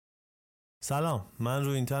سلام، من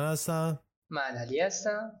روینتن هستم. من علی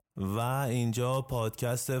هستم و اینجا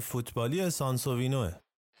پادکست فوتبالی سانسووینوه.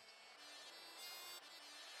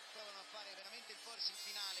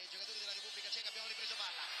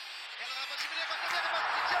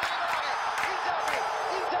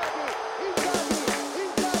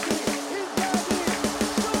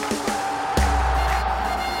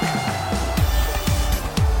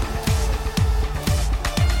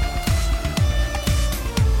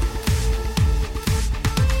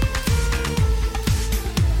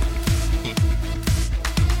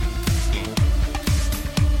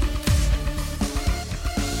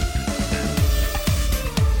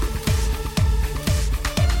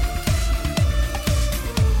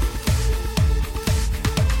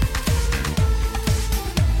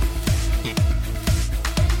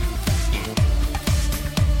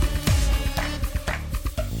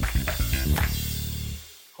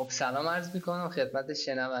 سلام عرض میکنم خدمت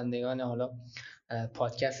شنوندگان حالا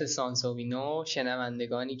پادکست سانسووینو،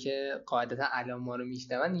 شنوندگانی که قاعدتا الان ما رو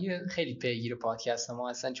میشنون یه خیلی پیگیر پادکست ما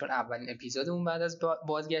هستن چون اولین اپیزودمون بعد از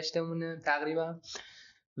بازگشتمونه تقریبا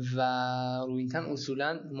و روینتن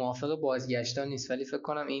اصولا موافق بازگشتان نیست، ولی فکر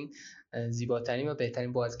کنم این زیباترین و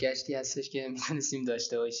بهترین بازگشتی هستش که میتونستیم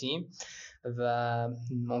داشته باشیم و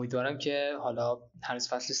امیدوارم که حالا هنوز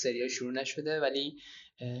فصل سری ها شروع نشده ولی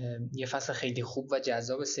یه فصل خیلی خوب و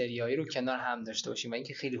جذاب سریایی رو کنار هم داشته باشیم و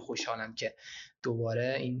اینکه خیلی خوشحالم که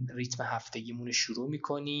دوباره این ریتم هفتگیمون رو شروع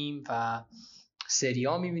میکنیم و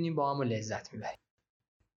سری‌ها میبینیم با هم و لذت میبریم.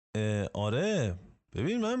 آره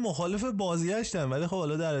ببین، من مخالف بازگشتم ولی خب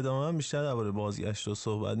حالا در ادامه هم بیشتر درباره بازگشت رو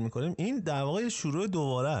صحبت میکنیم. این در واقع شروع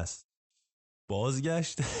دوباره است.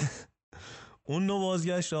 بازگشت اون نوع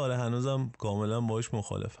بازگشت آره هنوزم کاملا باش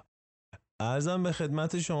مخالفم. عرضم به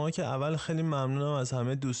خدمت شما که اول خیلی ممنونم از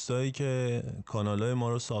همه دوستایی که کانالای ما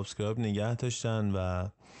رو سابسکرایب نگه داشتن و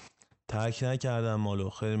ترک نکردن مالو.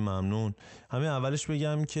 خیلی ممنون. همین اولش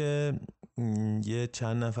بگم که یه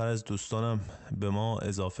چند نفر از دوستانم به ما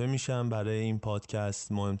اضافه میشن برای این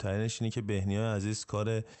پادکست. مهمترینش اینه که بهنیای عزیز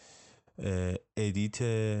کار ادیت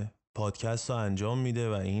پادکست رو انجام میده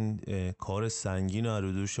و این کار سنگین رو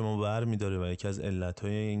رو دوش ما بر میداره و یکی از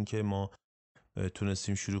علتهای این که ما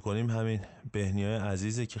تونستیم شروع کنیم همین بهنیای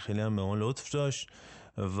عزیزه که خیلی هم به ما لطف داشت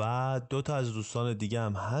و دو تا از دوستان دیگه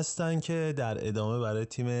هم هستن که در ادامه برای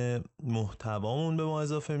تیم محتوامون به ما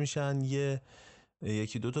اضافه میشن.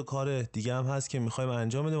 یکی دو تا کار دیگه هم هست که میخوایم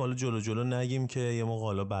انجام بدیم، حالا جلو نگیم که یه موقع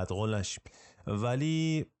حالا بدقول نشیم.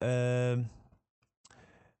 ولی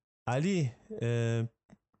علی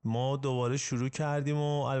ما دوباره شروع کردیم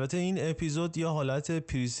و البته این اپیزود یه حالت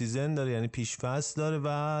پری سیزن داره، یعنی پیش فصل داره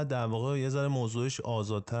و در واقع یه ذره موضوعش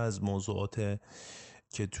آزادتر از موضوعات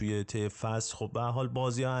که توی طی فصل. خب به حال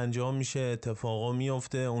بازی ها انجام میشه، اتفاقا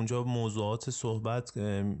میفته اونجا، موضوعات صحبت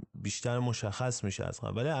بیشتر مشخص میشه از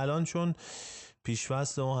قبل. ولی الان چون پیش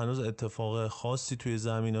فصل ما هنوز اتفاق خاصی توی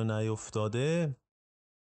زمین ها نیفتاده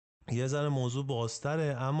یه ذره موضوع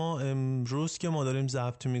بازتره. اما امروز که ما داریم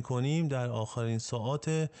ضبط میکنیم در آخرین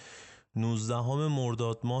ساعات 19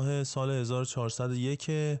 مرداد ماه سال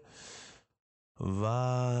 1401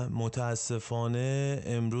 و متاسفانه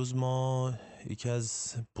امروز ما یکی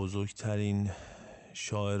از بزرگترین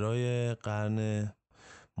شاعرای قرن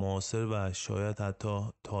معاصر و شاید حتی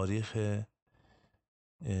تاریخ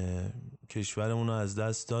کشورمون رو از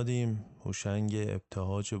دست دادیم. هوشنگ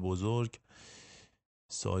ابتهاج بزرگ،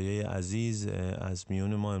 سایه عزیز از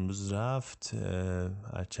میون ما امروز رفت،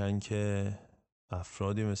 هرچند که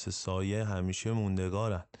افرادی مثل سایه همیشه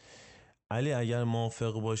موندگارن. علی اگر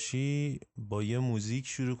موافق باشی با یه موزیک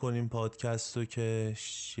شروع کنیم پادکست رو که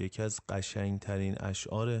یکی از قشنگترین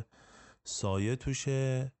اشعار سایه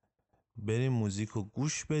توشه. بریم موزیک رو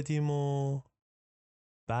گوش بدیم و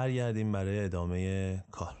برگردیم برای ادامه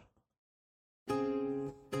کار.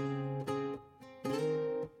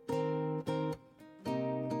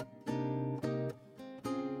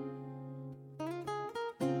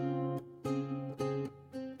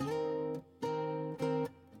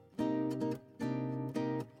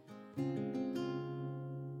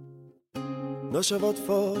 نشود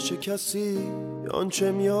فاش کسی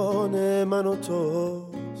آنچه میان من و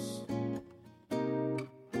توست،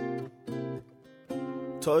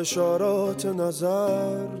 تا اشارات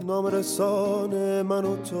نظر نام رسان من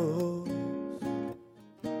و توست.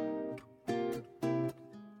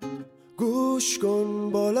 گوش کن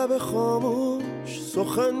با لب خاموش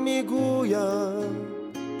سخن میگویم،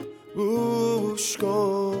 گوش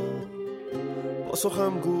کن با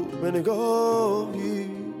سخن گو به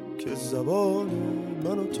نگاهی که زبان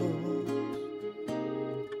من و تو.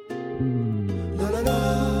 لا لا لا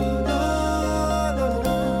لا لا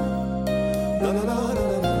لا لا لا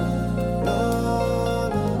لا لا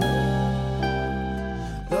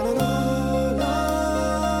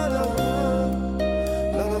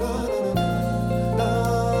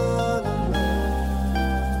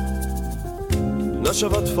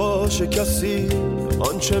نشود فاش کسی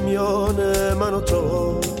آنچه میان من و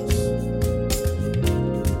توست،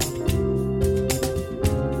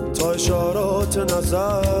 تا اشارات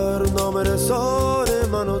نظر نام رسان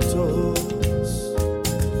من و توست.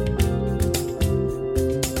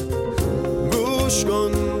 گوش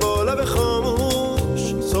کن با لب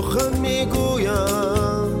خاموش سخن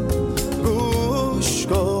میگویم، گوش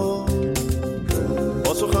کن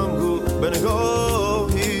با سخن گو به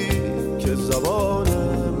نگاهی که زبان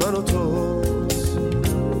من و توست.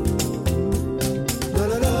 لا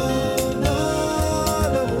لا لا لا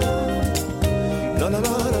لا لا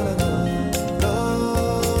لا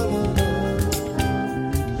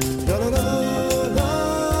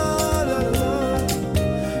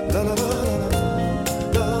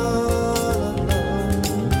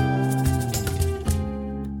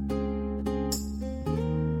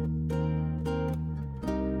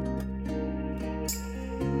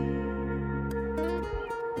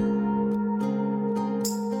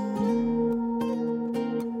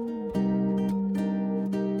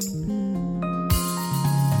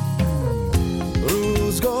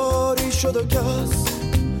شد کس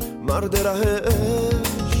مرد ره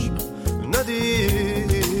عشق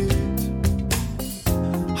ندید،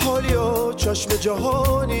 حالیا چشم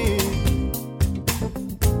جهانی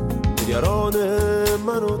نگران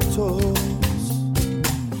من و توست.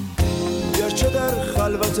 گرچه در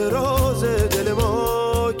خلوت راز دل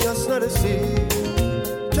ما کس نرسید،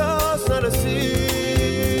 کس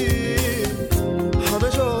نرسید، همه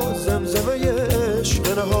جا زمزمه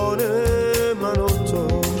عشق نهان من و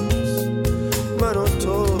تو، من و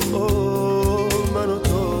تو، من و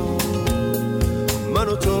تو، من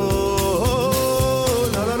و تو.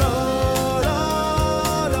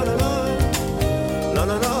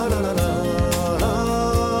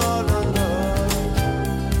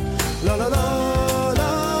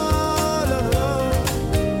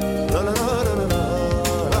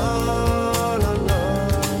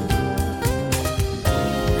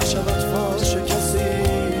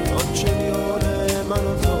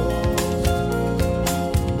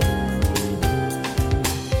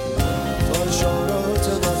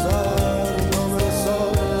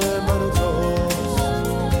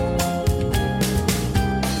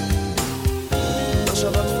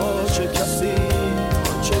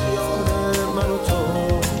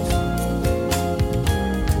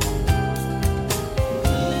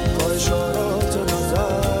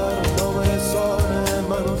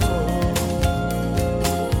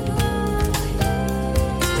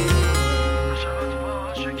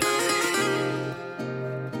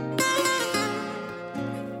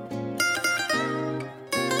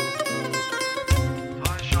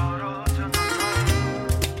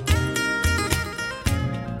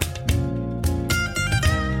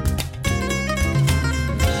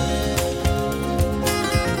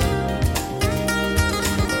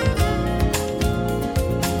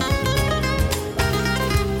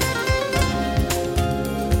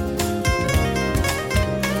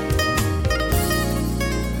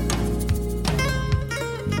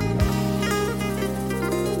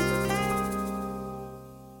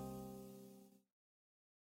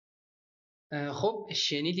 خب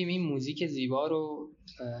شنیدیم این موزیک زیبا رو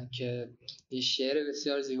که یه شعر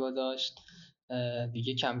بسیار زیبا داشت.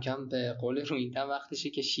 دیگه کم کم به قول رویینتن وقتشه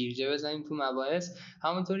که شیرجه بزنیم تو مباحث.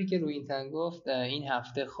 همونطوری که رویینتن گفت این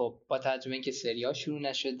هفته خب با توجه به اینکه سریال شروع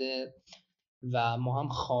نشده و ما هم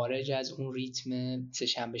خارج از اون ریتم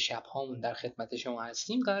سه‌شنبه شب هامون در خدمت شما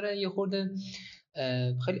هستیم، قراره یه خورده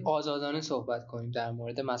خیلی آزادانه صحبت کنیم در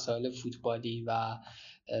مورد مسائل فوتبالی و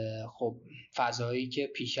خب فضایی که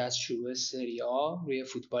پیش از شروع سری آ روی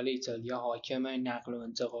فوتبال ایتالیا حاکمه، نقل و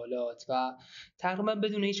انتقالات و تقریبا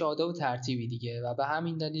بدون هیچ آداب و ترتیبی دیگه. و به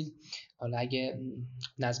همین دلیل حالا اگه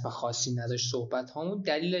نظم خاصی نداشت صحبت هامون،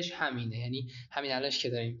 دلیلش همینه، یعنی همین علاش که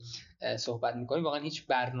داریم صحبت میکنیم واقعا هیچ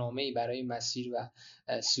برنامه‌ای برای مسیر و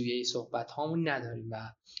سویه صحبت هامون نداریم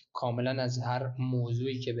و کاملا از هر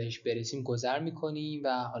موضوعی که بهش برسیم گذر میکنیم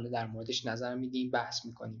و حالا در موردش نظر میدیم، بحث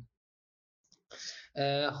میکنیم.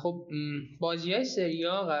 خب بازی‌های سری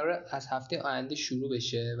آ قرار از هفته آینده شروع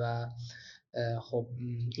بشه و خب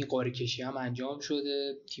این قرعه کشی هم انجام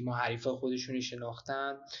شده، تیم‌ها حریفای خودشون رو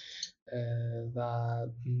شناختن و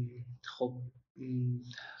خب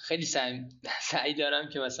خیلی سعی دارم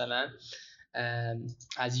که مثلا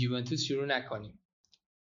از یوونتوس شروع نکنیم،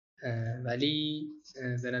 ولی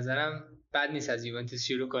به نظرم بد نیست از یوونتوس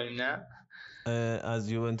شروع کنیم. نه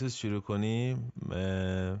از یوونتوس شروع کنیم؟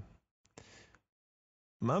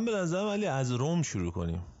 من به نظرم ولی از روم شروع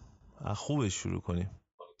کنیم، از خوبش شروع کنیم.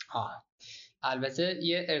 البته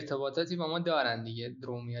یه ارتباطاتی با ما دارن دیگه،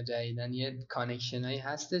 رومیا جدیدن یه کانکشن هایی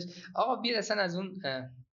هستش. آقا بیا اصلا از اون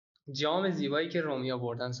جام زیبایی که رومیا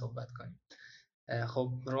بردن صحبت کنیم.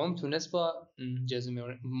 خب روم تونست با جوزه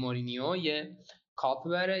مورینیو یه کاپ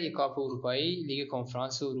بره، یه کاپ اروپایی، لیگ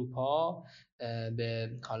کنفرانس اروپا،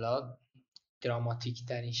 به حالا دراماتیک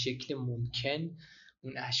ترین شکل ممکن.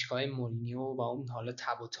 اون اشکای مورینیو و اون حالا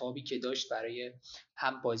تب و تابی که داشت برای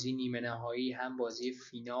هم بازی نیمه نهایی هم بازی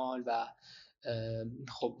فینال و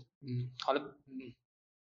خب حالا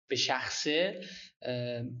به شخصه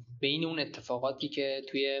بین اون اتفاقاتی که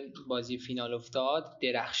توی بازی فینال افتاد،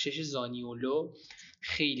 درخشش زانیولو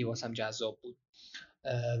خیلی واسم جذاب بود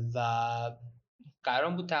و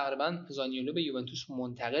قرار بود تقریبا زانیولو به یوونتوس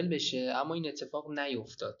منتقل بشه، اما این اتفاق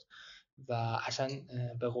نیفتاد و اصلا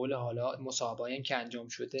به قول حالا مصاحبه‌ای که انجام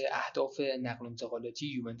شده، اهداف نقل و انتقالاتی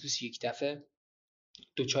یوونتوس یک دفعه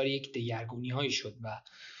دچار یک دگرگونی هایی شد و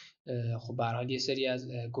خب به هر حال یه سری از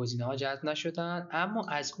گزینه‌ها جذب نشدن. اما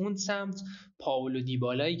از اون سمت پائولو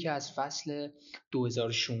دیبالایی که از فصل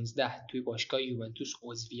 2016 توی باشگاه یوونتوس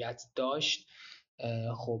عضویت داشت،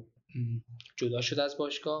 خب جدا شد از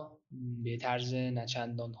باشگاه به طرز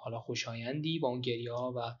نچندان حالا خوشایندی با اون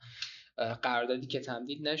گریه‌ها و قراردادی که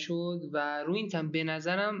تمدید نشد و روی این به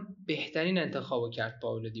نظرم بهترین انتخابو کرد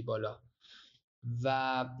پائولو دیبالا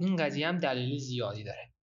و این قضیه هم دلایل زیادی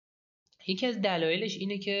داره. یکی از دلایلش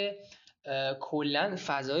اینه که کلا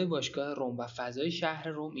فضای باشگاه روم و فضای شهر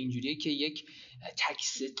روم اینجوریه که یک تک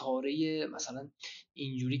ستاره مثلا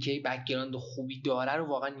اینجوری که بک‌گراند خوبی داره رو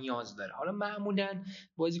واقعا نیاز داره. حالا معمولا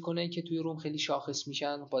بازیکنایی که توی روم خیلی شاخص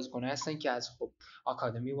میشن بازیکنایی هستن که از خب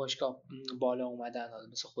آکادمی باشگاه بالا اومدن،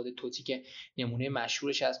 مثل خود توتی که نمونه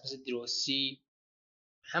مشهورش هست، مثل دروسی.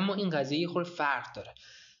 اما این قضیه یه خورده فرق داره.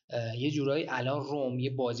 یه جورایی الان روم یه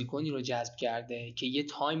بازیکنی رو جذب کرده که یه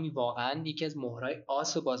تایمی واقعا یکی از مهرهای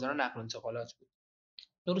آس بازار نقل و انتقالات بود.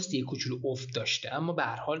 درسته یه کوچولو افت داشته، اما به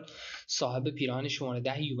هر حال صاحب پیراهن شماره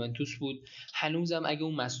 10 یوونتوس بود. هنوزم اگه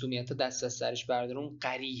اون مصدومیت دست از سرش برداره، اون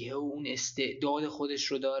قریحه و اون استعداد خودش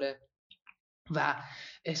رو داره و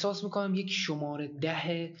احساس میکنم یک شماره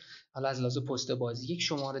 10 حالا از لحاظ پست بازی یک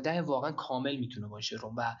شماره 10 واقعا کامل میتونه باشه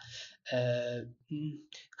روم و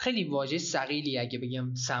خیلی واژه ثقیلی اگه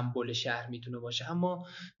بگم سمبل شهر میتونه باشه، اما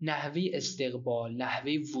نحوه استقبال،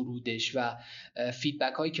 نحوه ورودش و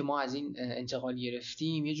فیدبک هایی که ما از این انتقال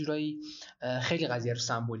گرفتیم یه جورایی خیلی قضیه رو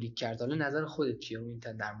سمبولیک کرد. حالا نظر خودت چیه رو این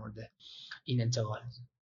در مورد این انتقال؟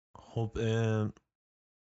 خب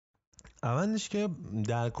اولش که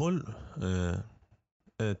در کل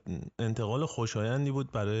انتقال خوشایندی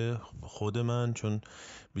بود برای خود من، چون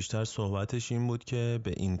بیشتر صحبتش این بود که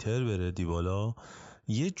به اینتر بره دیبالا.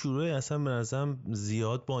 یه جورایی اصلا به نظرم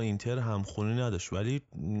زیاد با اینتر همخونی نداشت، ولی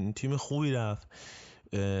تیم خوبی رفت.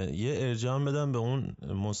 یه ارجاع بدم به اون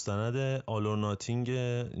مستند آلورناتینگ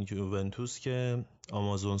یوونتوس که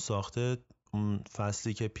آمازون ساخته،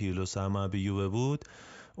 فصلی که پیرلو سرمربی یووه بود.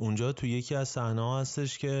 اونجا تو یکی از صحنه‌ها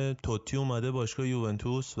هستش که توتی اومده باشگاه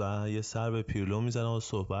یوونتوس و یه سر به پیرلو میزنه و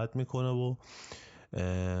صحبت میکنه و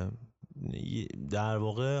در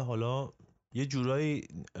واقع حالا یه جورایی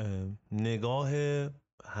نگاه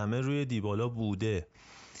همه روی دیبالا بوده.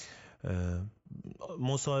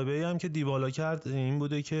 مصاحبه‌ای هم که دیبالا کرد این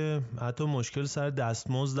بوده که حتی مشکل سر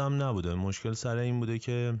دستمزدم نبوده، مشکل سر این بوده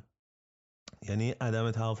که یعنی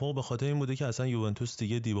عدم توافق به خاطر این بوده که اصلا یوونتوس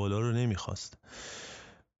دیگه دیبالا رو نمیخواست.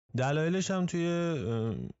 دلایلش هم توی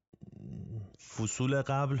فصول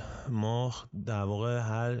قبل ما در واقع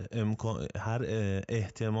هر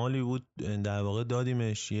احتمالی بود در واقع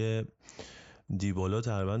دادیمش. یه دیبالا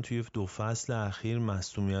تقریبا توی 2 فصل اخیر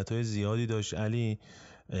مصدومیت‌های زیادی داشت. علی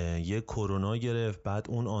یه کرونا گرفت، بعد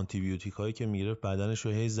اون آنتی بیوتیک هایی که میگرفت بدنش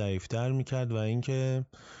رو هی ضعیف‌تر میکرد و اینکه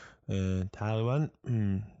تقریبا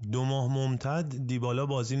 2 ماه ممتد دیبالا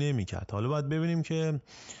بازی نمیکرد. حالا باید ببینیم که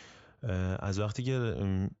از وقتی که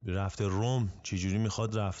رفته روم چجوری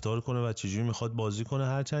میخواد رفتار کنه و چجوری میخواد بازی کنه،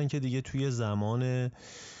 هرچند که دیگه توی زمان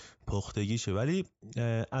پختگیشه. ولی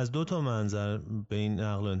از 2 تا منظر به این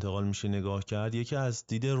نقل و انتقال میشه نگاه کرد، یکی از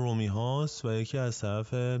دید رومی هاست و یکی از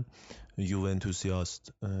طرف یوونتوسی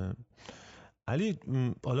هاست. علی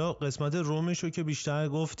حالا قسمت رومشو که بیشتر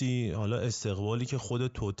گفتی، حالا استقبالی که خود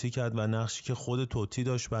توتی کرد و نقشی که خود توتی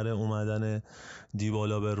داشت برای اومدن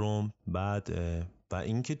دیبالا به روم، بعد و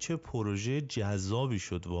اینکه چه پروژه جذابی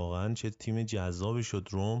شد، واقعا چه تیم جذابی شد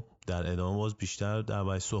روم. در ادامه باز بیشتر در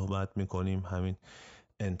باید صحبت میکنیم. همین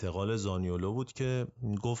انتقال زانیولو بود که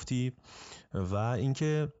گفتی و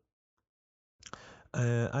اینکه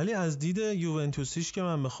علی از دید یوونتوسیش که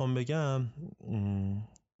من بخوام بگم،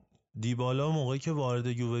 دیبالا موقعی که وارد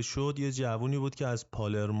یووه شد یه جوونی بود که از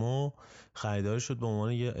پالرمو خریدار شد به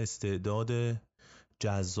عنوان یه استعداد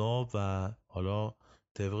جذاب و حالا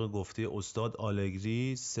طبق گفته استاد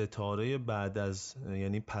آلگری ستاره بعد از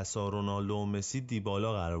یعنی پسا رونالدو و مسی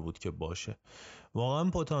دیبالا قرار بود که باشه. واقعا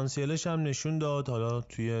پتانسیلش هم نشون داد. حالا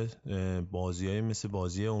توی بازی‌های مثل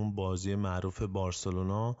بازی معروف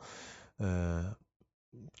بارسلونا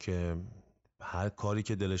که هر کاری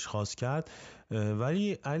که دلش خواست کرد.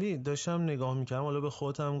 ولی علی داشتم نگاه میکردم، حالا به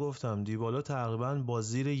خودم گفتم دیبالا تقریبا با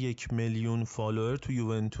زیر 1 میلیون فالوور تو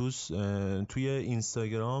یوونتوس توی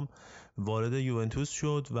اینستاگرام وارد یوونتوس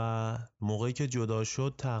شد و موقعی که جدا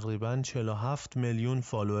شد تقریبا 47 میلیون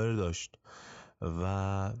فالوور داشت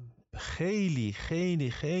و خیلی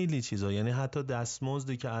خیلی خیلی چیزا، یعنی حتی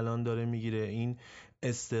دستمزدی که الان داره میگیره، این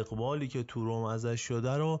استقبالی که تو روم ازش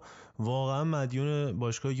شده رو واقعا مدیون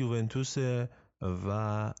باشگاه یوونتوسه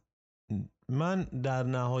و من در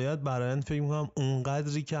نهایت برایند فکر میکنم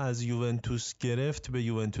اونقدری که از یوونتوس گرفت به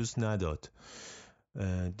یوونتوس نداد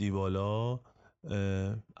دیبالا.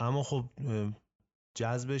 اما خب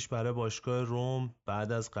جذبش برای باشگاه روم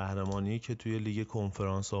بعد از قهرمانی که توی لیگ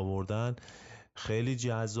کنفرانس آوردن خیلی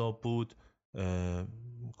جذاب بود.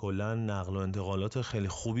 کلا نقل و انتقالات خیلی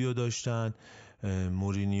خوبی رو داشتن.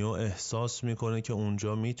 مورینیو احساس میکنه که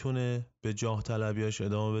اونجا میتونه به جاه طلبیاش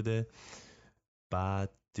ادامه بده. بعد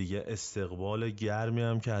دیگه استقبال گرمی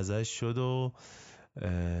هم که ازش شد و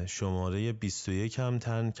شماره 21 هم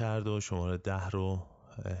تن کرد و شماره 10 رو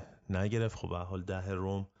نگرفت. خب به حال 10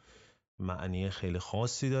 روم معنی خیلی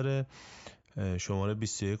خاصی داره. شماره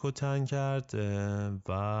 21 رو تن کرد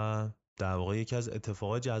و در واقع یکی از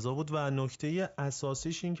اتفاقات جذاب بود و نکته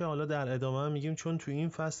اساسیش این که حالا در ادامه هم میگیم چون تو این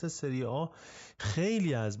فصل سری آ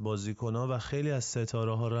خیلی از بازیکن‌ها و خیلی از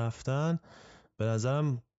ستاره‌ها رفتن، به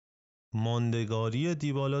نظرم ماندگاری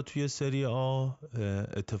دیبالا توی سری آ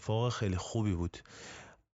اتفاق خیلی خوبی بود.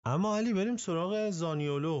 اما علی بریم سراغ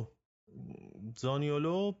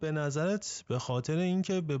زانیولو به نظرت به خاطر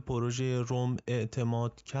اینکه به پروژه روم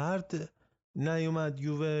اعتماد کرد نیومد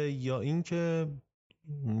یووه، یا اینکه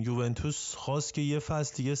یوونتوس خواست که یه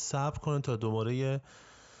فصل دیگه صبر کنه تا دوباره یه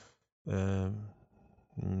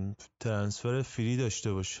ترانسفر فری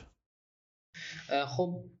داشته باشه؟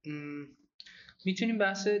 خب میتونیم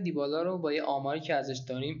بحث دیبالا رو با یه آماری که ازش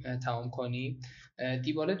داریم تمام کنیم.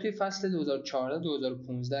 دیبالا توی فصل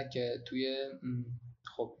 2014-2015 که توی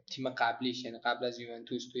خب تیم قبلیش، یعنی قبل از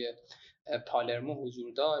یوونتوس، توی پالرمو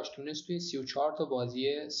حضور داشت، تونست توی 34 تا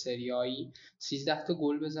بازی سریایی 13 تا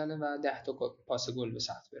گل بزنه و 10 تا پاس گل به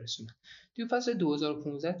ثبت برسونه. توی فصل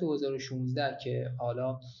 2015-2016 که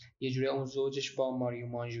حالا یه جوری اون زوجش با ماریو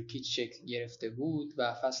مانجوکیچ شکل گرفته بود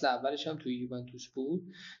و فصل اولش هم توی یوونتوس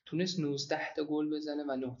بود، تونست 19 تا گل بزنه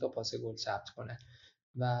و 9 تا پاس گل ثبت کنه.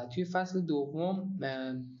 و توی فصل دوم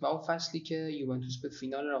و اون فصلی که یوونتوس به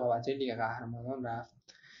فینال رقابت‌های لیگ قهرمانان رفت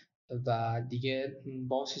و دیگه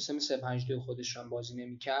با سیستم 3-5-2 خودش رو بازی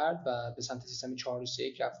نمی‌کرد و به سمت سیستم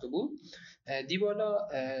 4-3-1 رفته بود، دیبالا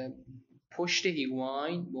پشت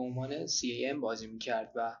هیگواین به عنوان CAM بازی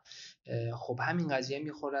می‌کرد و خب همین قضیه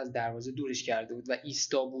می‌خوره از دروازه دورش کرده بود و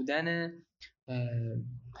ایستا بودن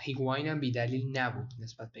هیگواین هم بی‌دلیل نبود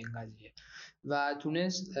نسبت به این قضیه و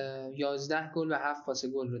تونست 11 گل و 7 پاس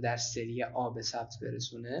گل رو در سری آ به ثبت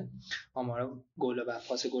برسونه. آمارا گل و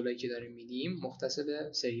پاس گلایی که داریم میدیم مختص به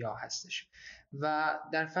سری آ هستش. و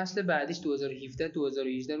در فصل بعدیش 2017-2018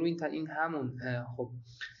 رو این همون خب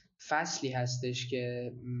فصلی هستش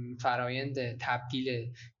که فرایند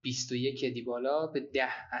تبدیل 21 دیبالا به 10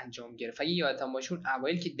 انجام گرفت. اگه یادتون باشه اون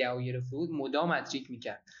اوایل که 10 گرفته بود مدام هتریک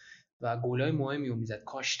میکرد و گلای مهمی رو میزد،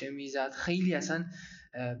 کاشته میزد، خیلی اصلا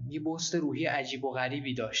یه بوست روحی عجیب و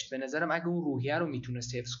غریبی داشت. به نظرم اگه اون روحیه رو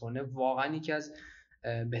میتونست حفظ کنه واقعا یکی از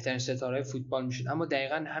بهترین ستاره‌های فوتبال میشد. اما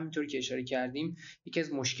دقیقاً همینطور که اشاره کردیم یکی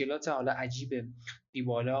از مشکلات حالا عجیب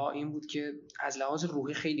دیبالا این بود که از لحاظ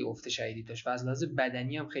روحی خیلی افت شدیدی داشت و از لحاظ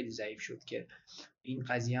بدنی هم خیلی ضعیف شد که این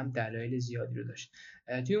قضیه هم دلایل زیادی رو داشت.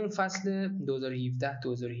 توی اون فصل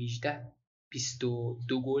 2017-2018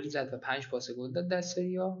 22 گل زد و 5 پاس گل داد در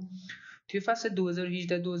سری آ. توی فصل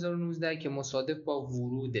 2018-2019 که مصادف با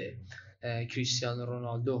ورود کریستیانو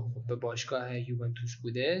رونالدو به باشگاه یوونتوس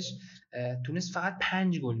بودش، تونست فقط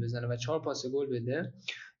 5 گل بزنه و 4 پاس گل بده.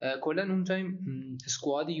 کلا اون تایم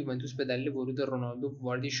اسکواد یوونتوس به دلیل ورود رونالدو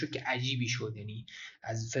واردی شد که عجیبی شد، یعنی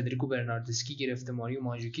از فدریکو برناردسکی گرفته، ماریو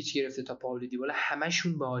مانجوکیچ گرفته تا پائولو دیبالا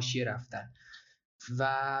همشون به حاشیه رفتن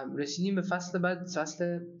و رسیدیم به فصل بعد،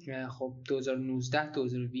 فصل خب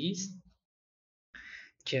 2019-2020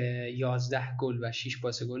 که 11 گل و 6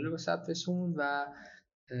 پاس گل رو به ثبت رسوند و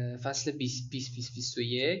فصل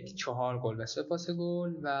 2020-2021 4 گل و 3 پاس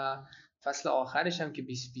گل و فصل آخرش هم که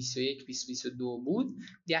 2021 2022 بود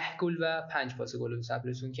 10 گل و 5 پاس گل به ثبت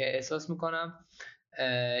رسون که احساس میکنم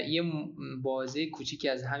یه بازه کوچیکی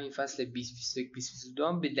از همین فصل 2021 2022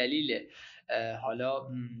 هم به دلیل حالا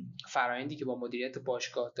فرآیندی که با مدیریت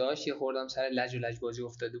باشگاه داشت یه خوردم سر لج و لج بازی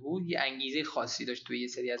افتاده بود، یه انگیزه خاصی داشت توی یه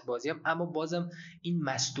سری از بازی هم، اما بازم این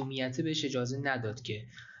مصدومیت بهش اجازه نداد که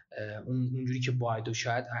اونجوری که باید و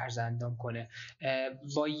شاید عرض اندام کنه.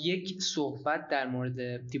 با یک صحبت در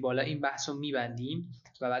مورد دیبالا این بحث رو میبندیم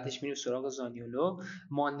و بعدش میریم سراغ زانیولو.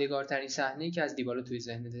 ماندگارترین صحنه‌ای که از دیبالا توی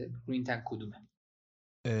ذهنت رو این تن کدومه؟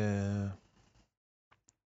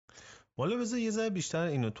 والا بذار یه ذره بیشتر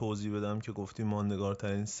اینو توضیح بدم که گفتی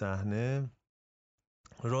ماندگارترین صحنه.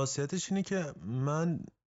 راستیتش اینه که من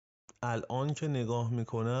الان که نگاه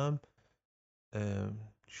میکنم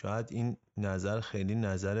شاید این نظر خیلی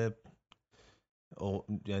نظر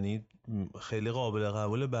یعنی خیلی قابل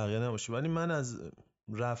قبول بقیه نباشه، ولی من از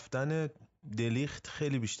رفتن دلیخت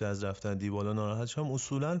خیلی بیشتر از رفتن دیبالا ناراحت شدم.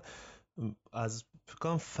 اصولا از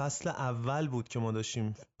فکرم فصل اول بود که ما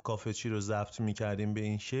داشتیم کافه چی رو ضبط میکردیم به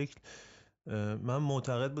این شکل، من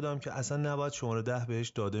معتقد بودم که اصلا نباید شماره 10 بهش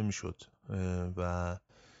داده میشد و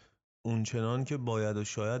اون چنان که باید و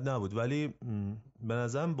شاید نبود. ولی به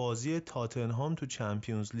نظرم بازی تاتنهام تو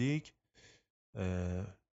چمپیونز لیگ،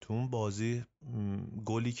 تو اون بازی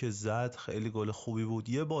گلی که زد خیلی گل خوبی بود.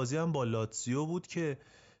 یه بازی هم با لاتزیو بود که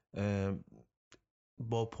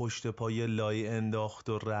با پشت پای لای انداخت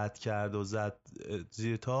و رد کرد و زد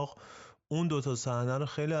زیر تاق. اون دوتا صحنه رو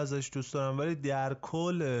خیلی ازش دوست دارم، ولی در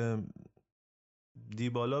کل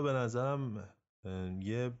دیبالا به نظرم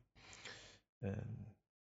یه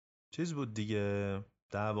چیز بود دیگه،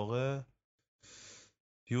 در واقع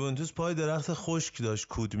یوونتوس پای درخت خشک داشت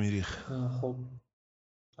کود میریخ. خب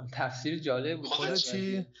تفسیر جالب بود. خودت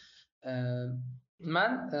چی؟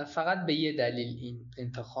 من فقط به یه دلیل این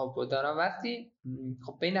انتخاب رو دارم. وقتی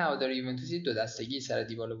خب بین هواداری یوونتوس دو دستگی سر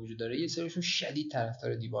دیبالا وجود داره، یه سریشون شدید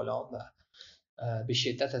طرفدار دیبالا و به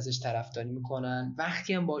شدت ازش طرفداری میکنن.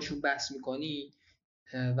 وقتی هم باشون بحث میکنی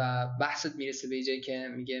و بحثت میرسه به جایی که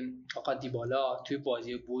میگه آقا دیبالا توی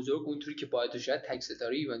بازی بزرگ اونطوری که باید و شاید تک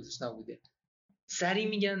ستاره یوونتوس نبوده، سری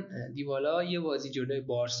میگن دیبالا یه بازی جلوی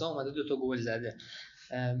بارسا اومده 2 تا گل زده.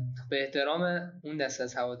 به احترام اون دست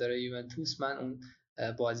از هوادارهای یوونتوس، من اون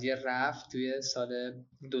بازی رفت توی سال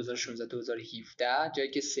 2016 2017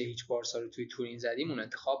 جایی که 3-0 بارسا رو توی تورین زدیم اون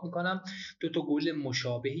انتخاب میکنم. 2 تا گل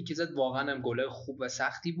مشابهی که زد، واقعا هم گلای خوب و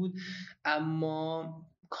سختی بود، اما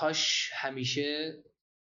کاش همیشه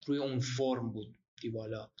روی اون فرم بود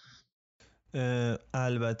دیبالا.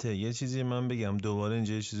 البته یه چیزی من بگم دوباره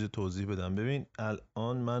اینجا یه چیزی توضیح بدم. ببین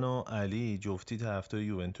الان من و علی جفتی طرفدار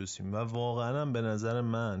یوونتوسیم و واقعا به نظر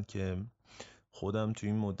من که خودم تو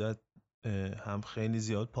این مدت هم خیلی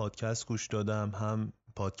زیاد پادکست گوش دادم، هم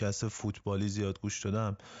پادکست فوتبالی زیاد گوش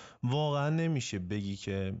دادم، واقعا نمیشه بگی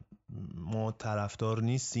که ما طرفدار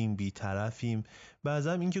نیستیم، بی‌طرفیم.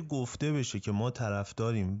 بعضا این که گفته بشه که ما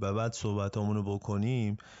طرفداریم و بعد صحبتامونو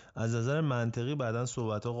بکنیم، از نظر منطقی بعداً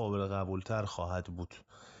صحبت‌ها قابل قبول‌تر خواهد بود.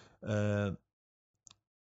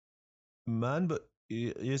 من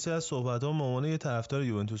یه سری از صحبت‌ها مامانه یه طرفدار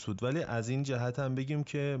یوونتوس بود، ولی از این جهت هم بگیم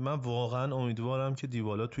که من واقعا امیدوارم که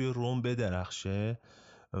دیبالا توی روم بدرخشه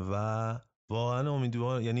و واقعا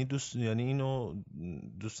امیدوارم، یعنی اینو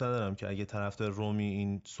دوست ندارم که اگه طرفدار رومی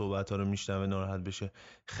این صحبت‌ها رو میشنوه ناراحت بشه.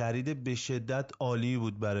 خرید به شدت عالی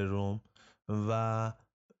بود برای روم و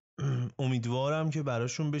امیدوارم که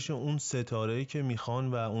براشون بشه اون ستاره‌ای که میخوان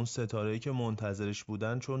و اون ستاره‌ای که منتظرش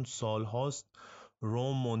بودن، چون سال‌هاست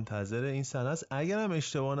روم منتظر این سنه است. اگرم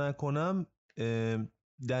اشتباه نکنم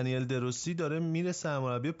دنیل دروسی داره میره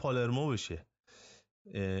سرمربی پالرمو بشه.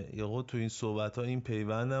 یهو تو این صحبت‌ها این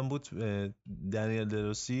پیوندم بود، دنیل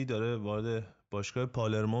دروسی داره وارد باشگاه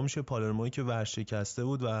پالرمو میشه، پالرمویی که ورشکسته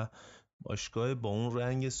بود و باشگاه با اون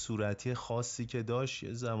رنگ صورتی خاصی که داشت،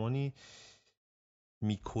 یه زمانی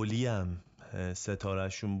میکولی هم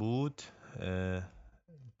ستارهشون بود.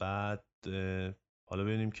 بعد حالا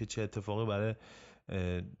ببینیم که چه اتفاقی برای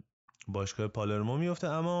باشگاه پالرمو میفته،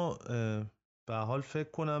 اما به حال فکر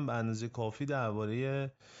کنم به اندازه کافی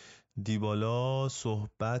درباره دیبالا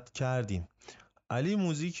صحبت کردیم. علی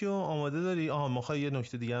موزیکی رو آماده داری؟ میخوای یه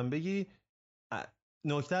نکته دیگه هم بگی؟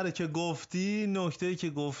 نکته که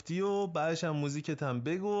گفتی و بعدش هم موزیکت هم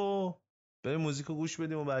بگو، بریم موزیک رو گوش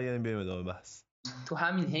بدیم و برگردیم بریم ادامه بحث. تو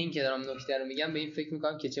همین حین که دارم نکته رو میگم به این فکر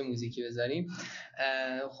میکنم که چه موزیکی بذاریم.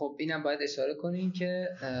 خب اینم باید اشاره کنیم که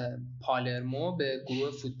پالرمو به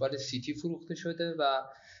گروه فوتبال سیتی فروخته شده و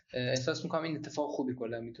احساس میکنم این اتفاق خوبی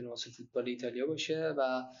کلا میتونه واسه فوتبال ایتالیا باشه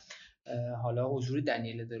و حالا حضور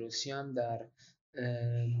دنیل دروسی هم در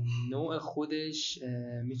نوع خودش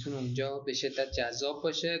میتونه اونجا به شدت جذاب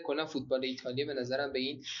باشه. کلا فوتبال ایتالیا به نظرم به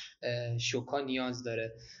این شوکا نیاز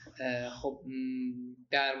داره. خب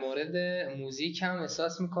در مورد موزیک هم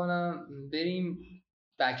احساس میکنم بریم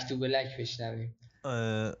بک تو بلک بشنویم.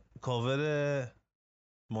 کاور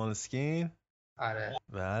مانسکین. آره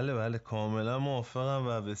بله کاملا موافقم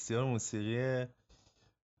و بسیار موسیقی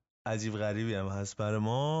عجیب غریبی هم هست برای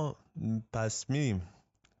ما. پس میریم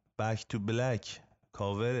بک تو بلک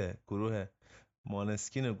کاور گروه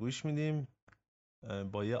مانسکین رو گوش میدیم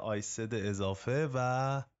با یه آیسد اضافه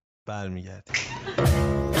و برمیگردیم.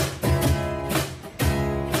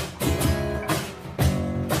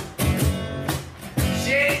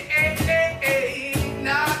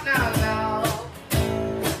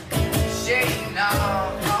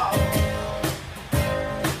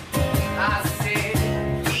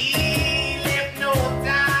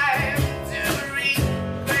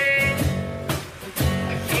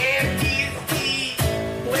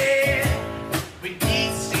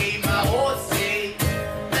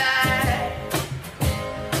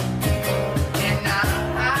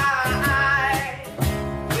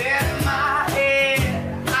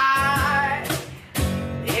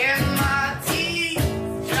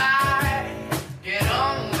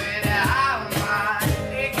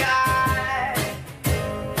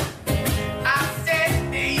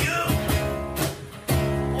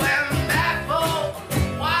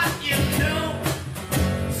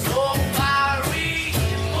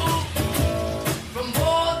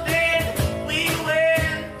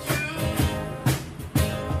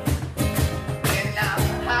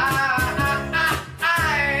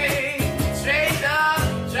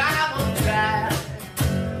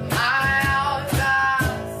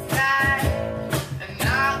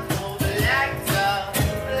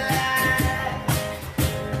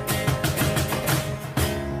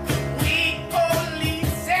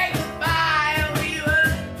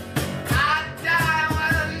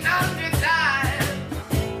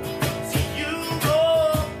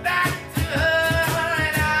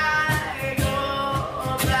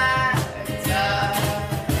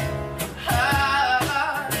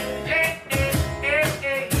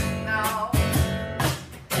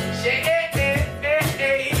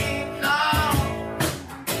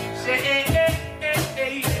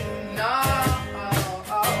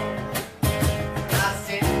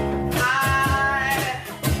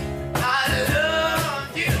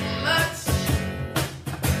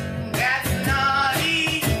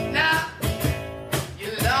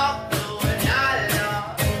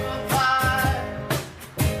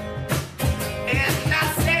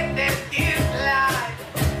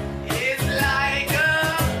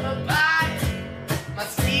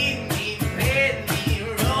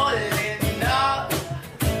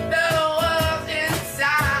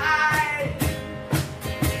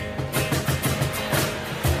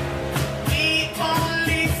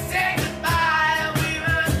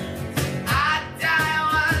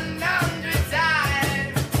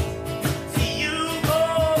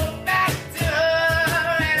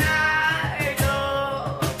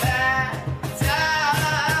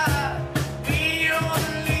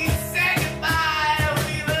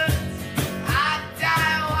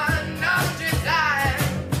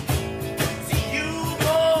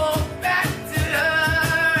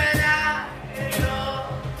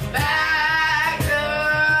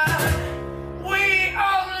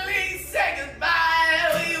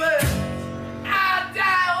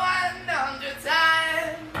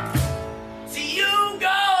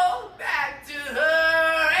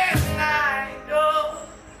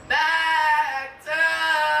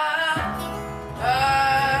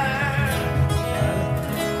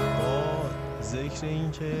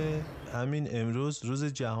 همین امروز روز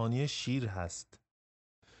جهانی شیر هست.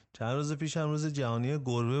 چند روز پیش هم روز جهانی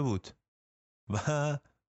گربه بود و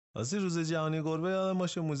واسه روز جهانی گربه یادم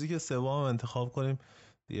باشه موزیک سوم انتخاب کنیم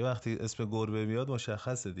دیگه. وقتی اسم گربه بیاد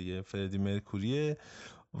مشخصه دیگه فردی مرکوریه.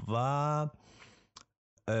 و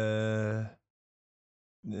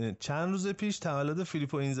چند روز پیش تولد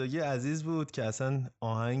فیلیپو اینزاگی عزیز بود که اصلا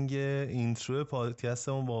آهنگ اینترو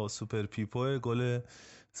پادکستمون با سوپر پیپو، گل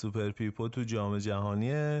سوپر پیپو تو جام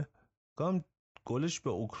جهانیه. گلش به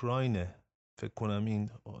اوکراینه فکر کنم این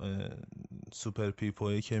سوپر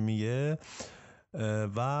پیپوی که میگه.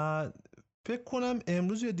 و فکر کنم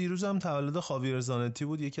امروز یا دیروز هم تولد خاویر زانتی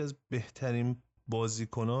بود، یکی از بهترین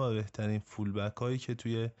بازیکن‌ها و بهترین فولبک هایی که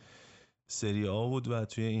توی سری آ بود و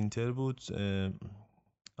توی اینتر بود.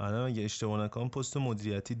 الان اگه اشتباه نکنم پست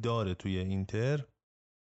مدیریتی داره توی اینتر.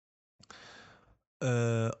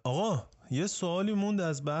 آقا یه سوالی موند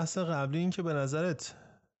از بحث قبلی، این که به نظرت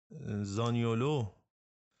زانیولو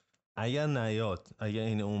اگر نیاد، اگر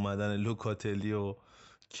این اومدن لوکاتلی و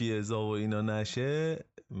کیزا و اینا نشه،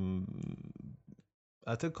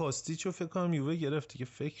 حتی کاستیچو فکر کنم یووه گرفت که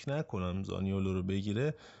فکر نکنم زانیولو رو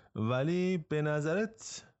بگیره. ولی به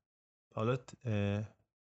نظرت حالا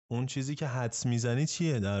اون چیزی که حدس میزنی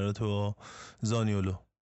چیه در رابطه با زانیولو؟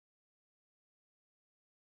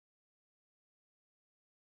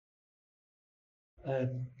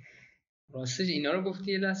 راستش اینا رو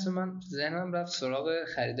گفتی یه لحظه من ذهنم رفت سراغ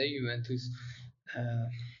خریدای یوونتوس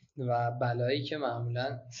و بلایی که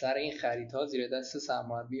معمولا سر این خریدها زیر دست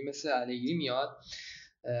سرمربی مثل الگری میاد.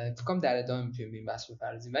 فکر کنم در ادامه میتونیم این بحث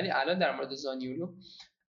بپردازیم، ولی الان در مورد زانیولو،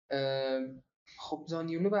 خب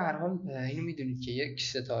زانیولو به هر حال اینو میدونید که یک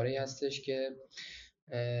ستاره هستش که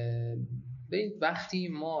وقتی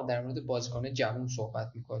ما در مورد بازیکن جوان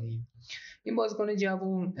صحبت میکنیم، این بازیکن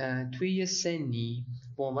جوان توی یه سنی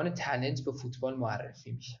به عنوان تالنت به فوتبال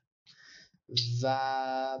معرفی میشه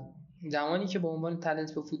و زمانی که به عنوان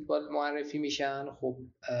تالنت به فوتبال معرفی میشن، خب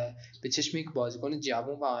به چشم یک بازیکن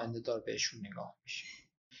جوان و آینده دار بهشون نگاه میشه،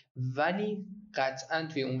 ولی قطعا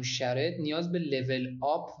توی اون شرایط نیاز به لول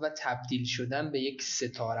آپ و تبدیل شدن به یک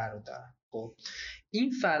ستاره رو دارن. خب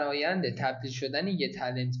این فرایند تبدیل شدن یه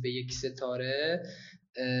تالنت به یک ستاره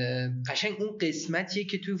قشنگ اون قسمتیه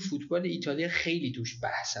که توی فوتبال ایتالیا خیلی توش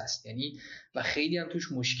بحث هست، یعنی و خیلی هم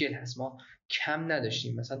توش مشکل هست. ما کم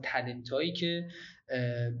نداشتیم مثلا تالنت هایی که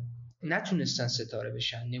نتونستن ستاره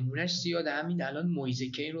بشن، نمونهش زیاده. همین الان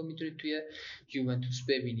مویزکین رو میتونید توی یوونتوس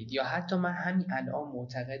ببینید، یا حتی من همین الان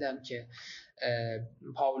معتقدم که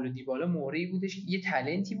پائولو دیبالا موقعی بودش یه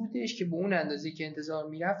تالنتی بودش که به اون اندازه که انتظار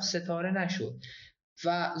میرفت ستاره نشد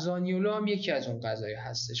و زانیولو هم یکی از اون قضایا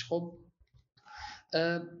هستش. خب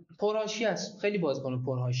پرحاشیه است، خیلی بازیکن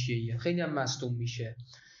پرحاشیه‌ایه، خیلی هم مصدوم میشه،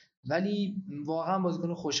 ولی واقعا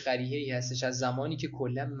بازیکن خوش‌قریحه‌ای هستش. از زمانی که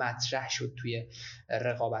کلا مطرح شد توی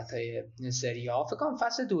رقابت‌های سری آ، فکر کنم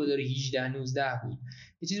فصل 2018 19 بود،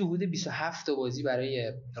 یه چیزی حدود 27 تا بازی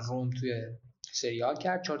برای روم توی سری آ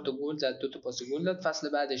کرد، 4 تا گل زد، 2 تا پاس گل داد. فصل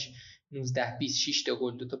بعدش 19 20 6 تا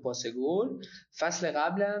گل، 2 تا پاس گل. فصل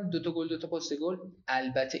قبلم 2 تا گل، 2 تا پاس گل.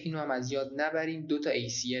 البته اینو هم از یاد نبریم 2 تا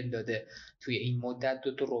ACL داده توی این مدت،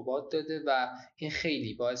 2 تا رباط داده و این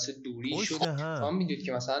خیلی باعث دوری شد. شما میدونید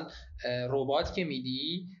که مثلا رباط که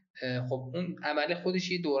میدی، خب اون عمل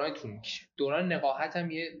خودش یه دوران طول میکشه، دوران نقاهت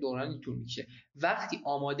هم یه دورانی طول میکشه. وقتی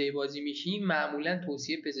آماده بازی میشی معمولا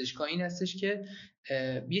توصیه پزشکا این هستش که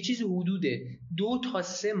یه چیز حدود 2 تا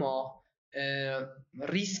 3 ماه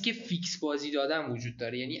ریسک فیکس بازی دادن وجود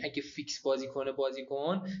داره. یعنی اگه فیکس بازی کنه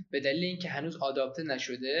بازیکن به دلیل اینکه هنوز آداپته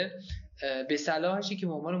نشده، به صلاحشه که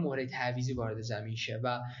به عنوان مهره تعویضی وارد زمین شه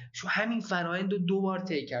و شو همین فرآیند رو 2 بار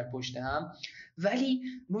طی کرد پشت هم. ولی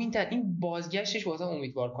این بازگشتش واسه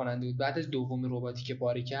امیدوار کننده بود. بعد از دومی رباطی که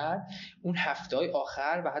پاره کرد اون هفته‌های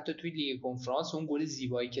آخر و حتی توی لیگ کنفرانس اون گل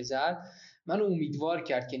زیبایی که زد منو امیدوار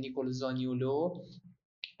کرد که نیکولو زانیولو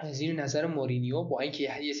زیر نظر مورینیو، با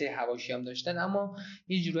اینکه یه سری حواشی هم داشتن، اما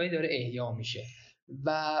یه جورایی داره احیا میشه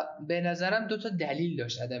و به نظرم 2 تا دلیل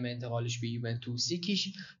داشت عدم انتقالش به یوونتوس.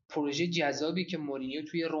 یکیش پروژه جذابی که مورینیو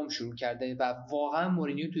توی روم شروع کرده و واقعا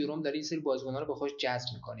مورینیو توی روم داره این سری بازیکن‌ها رو به خودش جذب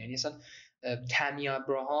میکنه. یعنی مثلا تامی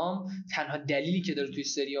ابراهام تنها دلیلی که داره توی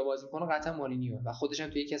سری آ بازی میکنه قطعا مورینیو و خودش هم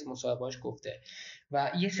توی یکی از مصاحبه‌هاش گفته.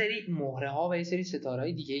 و یه سری مهره‌ها و یه سری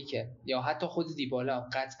ستاره‌های دیگه‌ای که یا حتی خود دیبالا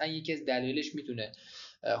قطعا یکی از دلایلش میتونه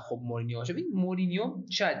خب مورینیو باشه. ببین مورینیو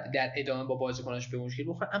شاید در ادامه با بازیکناش به مشکل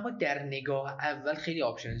بخوره، اما در نگاه اول خیلی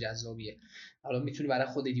آپشن جذابیه. حالا میتونه برای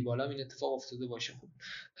خود دیبالا این اتفاق افتاده باشه. خب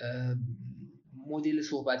مدل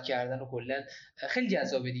صحبت کردن و کلا خیلی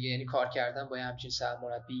جذابه دیگه، یعنی کار کردن با همچین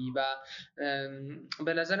سرمربی و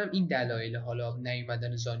به نظرم این دلایل حالا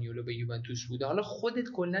نیومدن زانیولو به یوونتوس بوده. حالا خودت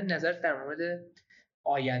کلا نظرت در مورد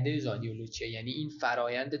آینده زانیولو چیه؟ یعنی این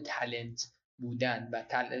فرایند تالنت بودن و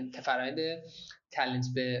فرایند تالنت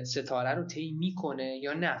به ستاره رو طی میکنه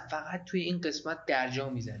یا نه فقط توی این قسمت درجا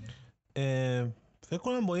میزنه؟ فکر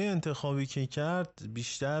کنم با یه انتخابی که کرد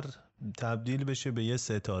بیشتر تبدیل بشه به یه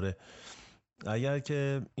ستاره. اگر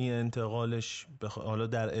که این انتقالش حالا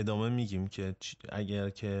در ادامه میگیم که اگر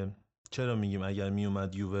که چرا میگیم اگر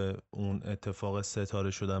میومد یووه اون اتفاق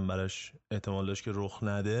ستاره شدن براش احتمال داشت که رخ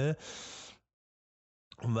نده،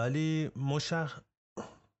 ولی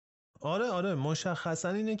آره مشخصا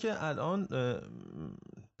اینه که الان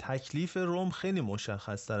تکلیف روم خیلی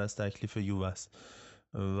مشخص تر از تکلیف یووه است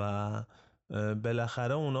و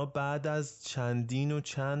بالاخره اونا بعد از چندین و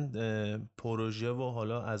چند پروژه و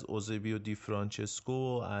حالا از اوزبیو دی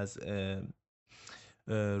فرانچسکو، از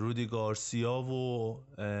رودی گارسیا و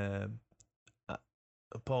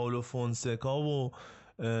پائولو فونسکا و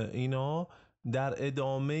اینا در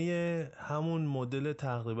ادامه همون مدل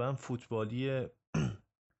تقریبا فوتبالی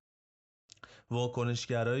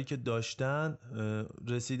واکنشگرایی که داشتن،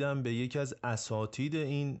 رسیدم به یکی از اساتید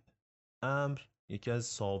این امر، یکی از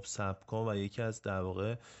صاحب سبکان و یکی از در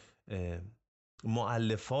واقع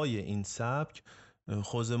مؤلفای این سبک،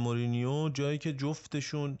 خوزه مورینیو. جایی که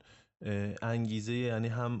جفتشون انگیزه، یعنی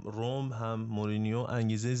هم روم هم مورینیو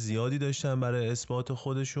انگیزه زیادی داشتن برای اثبات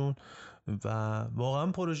خودشون و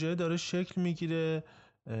واقعا پروژه داره شکل میگیره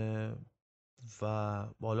و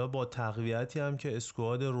بالا با تقویتی هم که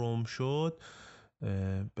اسکواد روم شد،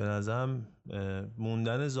 به نظرم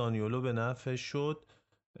موندن زانیولو به نفع شد،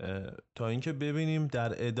 تا اینکه ببینیم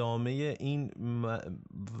در ادامه این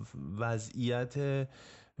وضعیت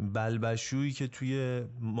بلبشویی که توی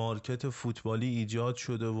مارکت فوتبالی ایجاد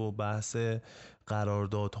شده و بحث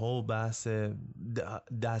قراردادها و بحث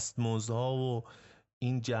دستمزدها و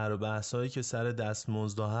این جر و بحثایی که سر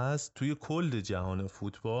دستمزدها هست توی کل جهان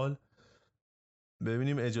فوتبال،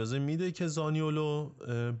 ببینیم اجازه میده که زانیولو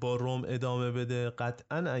با روم ادامه بده.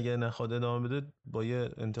 قطعا اگر نخواد ادامه بده با یه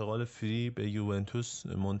انتقال فری به یوونتوس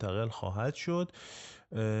منتقل خواهد شد.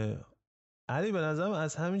 علی به نظرم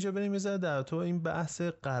از همینجا بریم میذاره در تو این بحث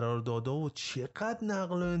قراردادها و چقدر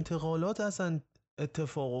نقل و انتقالات اصلا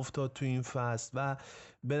اتفاق افتاد تو این فصل و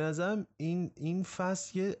به نظرم این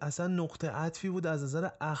فصل یه اصلا نقطه عطفی بود از نظر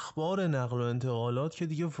اخبار نقل و انتقالات که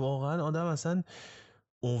دیگه واقعا آدم اصلا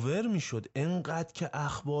اوور میشد، انقدر که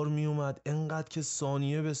اخبار میومد، انقدر که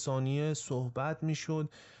ثانیه به ثانیه صحبت میشد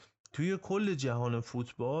توی کل جهان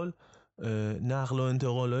فوتبال، نقل و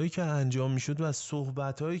انتقالایی که انجام میشد و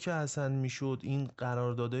صحبتایی که اصلا میشد، این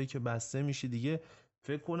قراردادایی که بسته میشه دیگه.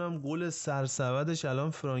 فکر کنم گل سرسبدش الان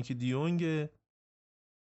فرانکی دیونگ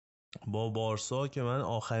با بارسا که من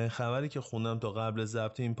آخرین خبری که خوندم تا قبل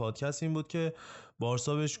ضبط این پادکست این بود که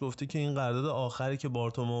بارسا بهش گفته که این قرارداد آخری که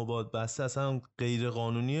بارتومو باید بسته اصلا غیر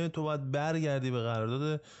قانونیه، تو باید برگردی به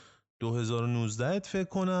قرارداد 2019 فکر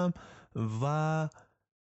کنم. و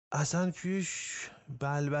اصلا تویش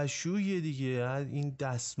بلبشویه دیگه، این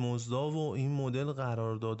دستمزدا و این مدل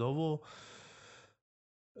قراردادا و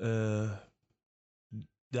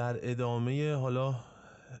در ادامه حالا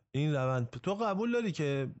این روند. تو قبول داری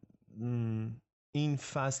که این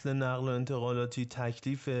فصل نقل و انتقالاتی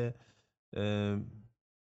تکلیف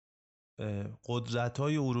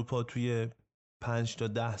قدرت‌های اروپا توی 5 تا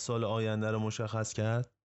 10 سال آینده رو مشخص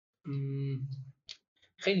کرد؟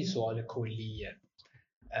 خیلی سوال کلیه،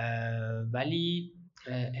 ولی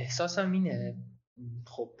احساسم اینه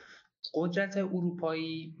خب قدرت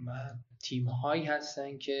اروپایی تیم‌هایی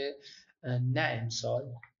هستن که نه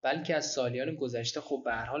امسال بلکه از سالیان گذشته خب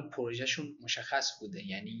به هر حال پروژهشون مشخص بوده.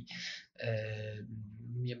 یعنی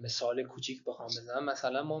یه مثال کوچیک بخوام بزنم،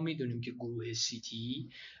 مثلا ما میدونیم که گروه سیتی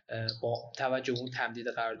با توجه به اون تمدید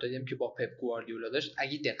قراردادی هم که با پپ گواردیولا داشت،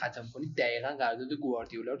 اگه دقت کنید دقیقاً قرارداد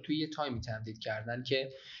گواردیولا رو توی یه تایمی تمدید کردن که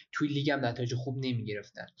توی لیگ هم نتایج خوب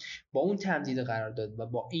نمیگرفتن. با اون تمدید قرارداد و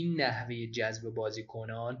با این نحوه جذب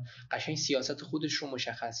بازیکنان قشنگ سیاست خودش رو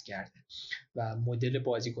مشخص کرده و مدل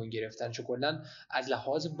بازیکن گرفتن چون کلا از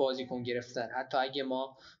لحاظ بازیکن گرفتن، حتی اگه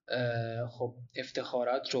ما خب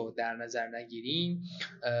افتخارات رو در نظر نگیریم،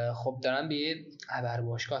 خب دارن به یه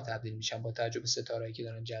ابرباشگاه تبدیل میشن با توجه به ستارهایی که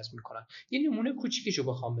دارن جذب میکنن. یه نمونه کوچیکشو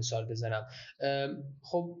بخوام مثال بزنم،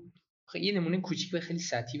 خب یه نمونه کوچیک و خیلی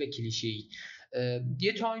سطحی و کلیشه‌ای،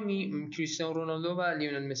 یه تایمی کریستیانو رونالدو و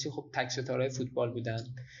لیونل مسی خب تک ستاره فوتبال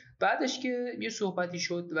بودن. بعدش که یه صحبتی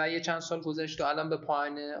شد و یه چند سال گذشت و الان به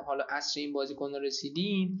پایان حالا عصر این بازیکن‌ها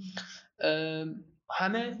رسیدیم،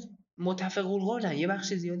 همه متفق القولن یه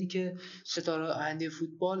بخش زیادی که ستاره آینده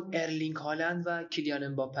فوتبال ارلینگ هالند و کیلیان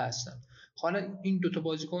امباپه هستن. حالا این دوتا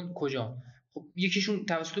بازیکن کجا؟ خب یکیشون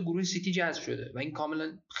توسط گروه سیتی جذب شده و این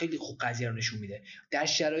کاملا خیلی خوب قضیه رو نشون میده. در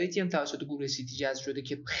شرایطی هم توسط گروه سیتی جذب شده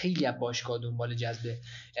که خیلی از باشگاه‌ها دنبال جذب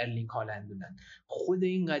ارلینگ هالند بودن. خود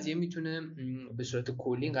این قضیه میتونه به صورت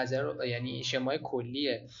کلی این قضیه رو، یعنی شمای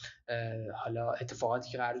کلی حالا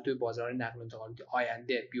اتفاقاتی که قراره توی بازار نقل و انتقالات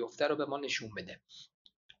آینده بیفته رو به ما نشون بده.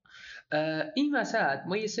 این وسط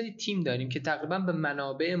ما یه سری تیم داریم که تقریبا به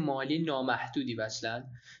منابع مالی نامحدودی وصلن،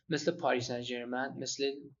 مثل پاریس سن ژرمن،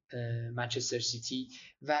 مثل منچستر سیتی،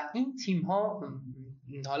 و این تیم ها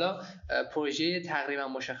حالا پروژه تقریبا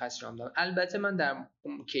مشخصی رو دارن. البته من در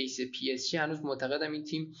کیس پی اس جی هنوز معتقدم این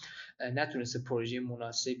تیم نتونسته پروژه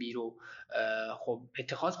مناسبی رو خب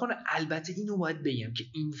اتخاذ کنه. البته اینو باید بگم که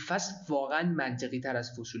این فصل واقعا منطقی تر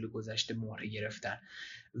از فصول گذشته مهره گرفتن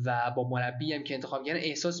و با مربی هم که انتخاب کردن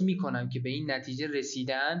احساس میکنم که به این نتیجه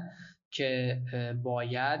رسیدن که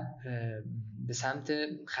باید به سمت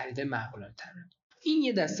خرید معقولانه تر. این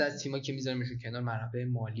یه دسته از تیم‌ها که میذاریمشون کنار، منابع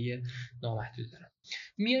مالی نامحدود دارن.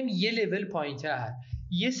 میایم یه لول پایین‌تر،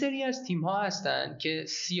 یه سری از تیم‌ها هستن که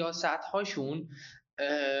سیاست‌هاشون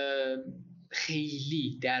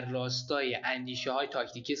خیلی در راستای اندیشه‌های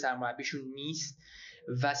تاکتیکی سرمربیشون نیست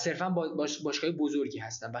و صرفا باشگاه بزرگی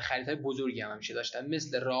هستن و خریدهای بزرگی هم همیشه داشتن،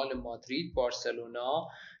 مثل رئال مادرید، بارسلونا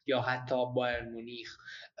یا حتی بایرن مونیخ.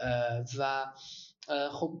 و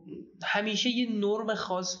خب همیشه یه نرم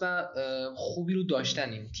خاص و خوبی رو داشتن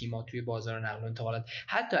این تیم‌ها توی بازار نقل و انتقالات.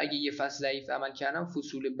 حتی اگه یه فصل ضعیف عمل کردن،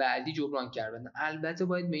 فصول بعدی جبران کردن. البته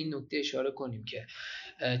باید به این نکته اشاره کنیم که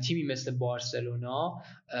تیمی مثل بارسلونا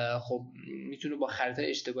خب میتونه با خریدهای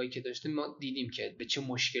اشتباهی که داشته، ما دیدیم که به چه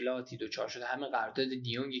مشکلاتی دچار شده. همه قرارداد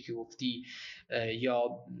دیونگی که گفتی،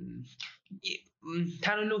 یا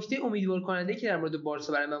تنها نکته امیدوار کننده که در مورد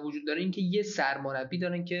بارسا برای من وجود داره این که یه سرمربی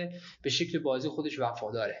دارن که به شکل بازی خودش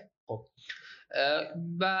وفاداره. خب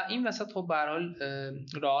و این وسط خب به هر حال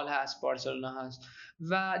رئال هست، بارسلونا هست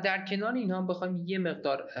و در کنار اینها هم بخوایم یه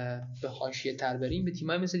مقدار به حاشیه تر بریم، به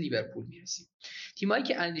تیمایی مثل لیورپول میرسیم. تیمایی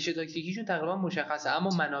که اندیشه تاکتیکیشون تقریبا مشخصه اما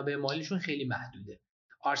منابع مالیشون خیلی محدوده.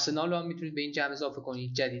 آرسنال رو هم میتونید به این جمع اضافه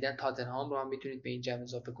کنید، جدیداً تاتنهام رو هم میتونید به این جمع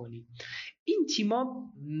اضافه کنید. این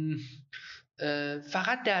تیم‌ها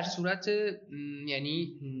فقط در صورت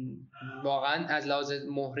یعنی واقعا از لحاظ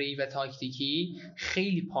مهره‌ای و تاکتیکی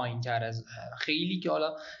خیلی پایین‌تر از خیلی که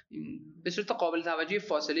حالا به صورت قابل توجهی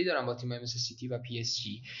فاصله دارن با تیم‌های مثل سیتی و پی اس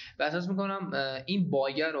جی و احساس می‌کنم این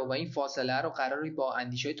بایر رو و این فاصله رو قراره با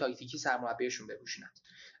اندیشه‌های تاکتیکی سرمربیشون بپوشونن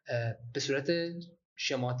به صورت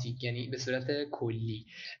شماتیک، یعنی به صورت کلی.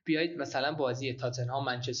 بیایید مثلا بازی تاتنهام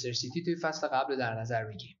منچستر سیتی توی فصل قبل در نظر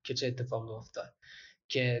بگیریم که چه اتفاقی افتاد،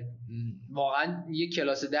 که واقعا یک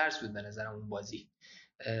کلاس درس بود به نظرم اون بازی.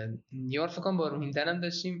 یار فکر کنم با رومیندنم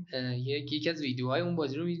داشتیم یکی از ویدیوهای اون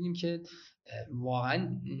بازی رو می‌دیدیم که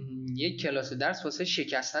واقعا یک کلاس درس واسه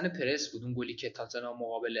شکستن پرس بود. اون گلی که تاتنهام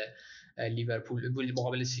مقابل لیورپول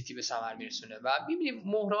مقابل سیتی به ثمر میرسونه و می‌بینیم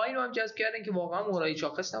مهرهایی رو هم جذب کردن که واقعا مهرهای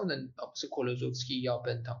شاخص نبودن، مثل کولوزوفسکی یا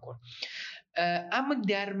بنتانکور. اما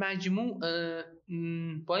در مجموع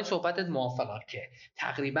با این صحبتت موافقم که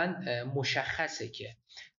تقریبا مشخصه که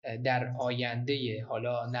در آینده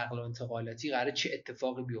حالا نقل و انتقالاتی قراره چه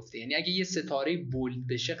اتفاقی بیفته. یعنی اگه یه ستاره بولد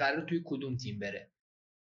بشه قراره توی کدوم تیم بره،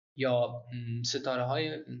 یا ستاره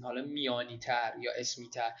های حالا میانی تر یا اسمی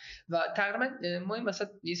تر. و تقریبا ما این وسط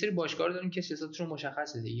یه سری باشگاه داریم که سیاستشون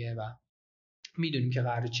مشخصه دیگه و میدونیم که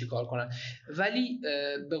قراره چی کار کنن. ولی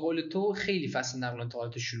به قول تو خیلی فصل نقل و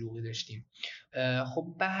انتقالات شلوغی داشتیم.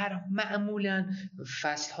 خب معمولا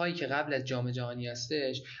فصل هایی که قبل از جام جهانی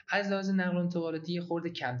هستش از لحاظ نقل و انتقالاتی خورده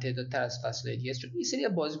کم تعدادتر از فصل دیگه است، چون این سری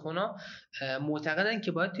بازیکن‌ها معتقدن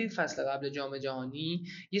که باید توی فصل قبل جام جهانی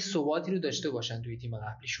یه ثباتی رو داشته باشن توی تیم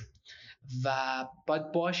قبلیشون و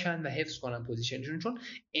باید باشن و حفظ کنن پوزیشنشون، چون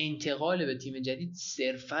انتقال به تیم جدید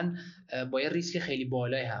صرفاً با یه ریسک خیلی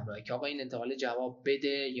بالای همراهه که آقا این انتقال جواب بده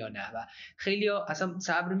یا نه. و خیلی‌ها اصلا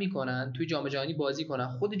صبر میکنن توی جام جهانی بازی کنن.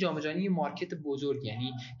 خود جام جهانی یه مارکت بزرگ،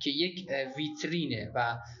 یعنی که یک ویترینه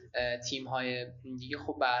و تیم‌های دیگه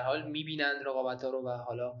خب به هر حال میبینن رقابت‌ها رو و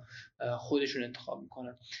حالا خودشون انتخاب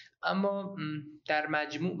میکنن. اما در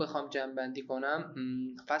مجموع بخوام جمع‌بندی کنم،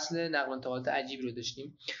 فصل نقل و انتقالات عجیبی رو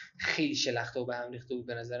داشتیم، خیلی شلخته و به هم ریخته بود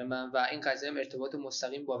به نظر من و این قضیه هم ارتباط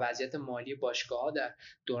مستقیم با وضعیت مالی باشگاه‌ها در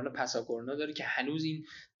دوران پسا کرونا داره که هنوز این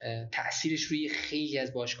تأثیرش روی خیلی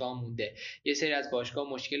از باشگاه‌ها مونده. یه سری از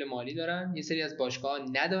باشگاه‌ها مشکل مالی دارن، یه سری از باشگاه‌ها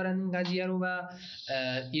ندارن این قضیه رو و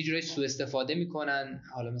یه جوری سوء استفاده میکنن،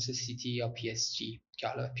 حالا مثل سیتی یا پی اس جی که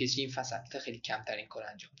حالا پی اس جی این فصل خیلی کمتر این کار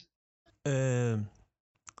انجام داد.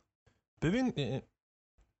 ببین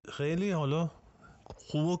خیلی حالا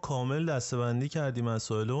خوب و کامل دسته‌بندی کردی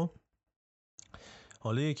مسائلو.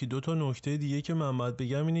 حالا یکی دو تا نکته دیگه که من باید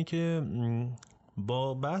بگم اینه که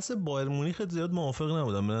با بحث بایر مونیخ زیاد موافق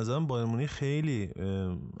نبودم. به نظرم بایر مونیخ خیلی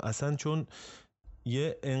اصلا چون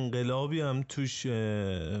یه انقلابی هم توش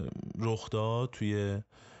رخ داد توی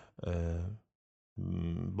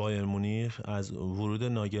بایر مونیخ از ورود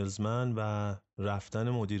ناگلزمن و رفتن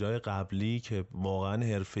مدیرای قبلی که واقعا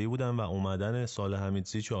حرفه‌ای بودن و اومدن سال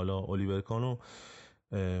حمیدزیچ و حالا الیور کان و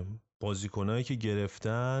بازیکنایی که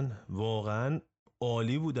گرفتن واقعا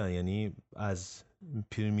عالی بودن. یعنی از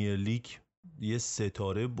پریمیر لیگ یه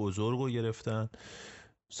ستاره بزرگ رو گرفتن،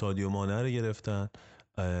 سادیو مانه رو گرفتن،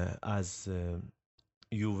 از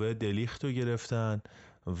یووه دلیخت رو گرفتن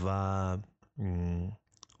و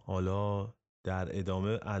حالا در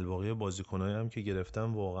ادامه الباقی بازیکنایی هم که گرفتن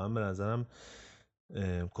واقعا به نظرم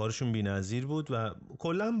کارشون بی‌نظیر بود و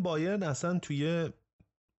کلا بایرن اصلا توی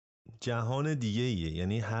جهان دیگه ایه.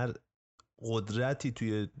 یعنی هر قدرتی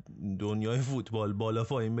توی دنیای فوتبال بالا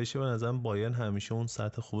پایین بشه، به نظرم بایرن همیشه اون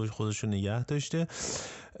سطح خوبش خودش رو نگه داشته.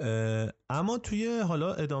 اما توی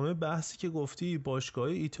حالا ادامه بحثی که گفتی باشگاه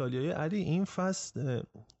ایتالیایی، علی این فصل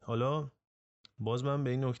حالا باز من به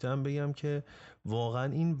این نکته هم بگم که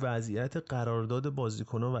واقعا این وضعیت قرارداد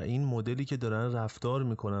بازیکن‌ها و این مدلی که دارن رفتار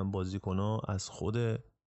میکنن بازیکن‌ها، از خود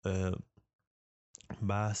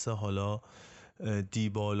بحث حالا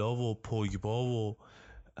دیبالا و پوگبا و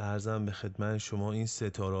عرضم به خدمت شما این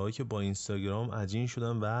ستاره‌هایی که با اینستاگرام عجین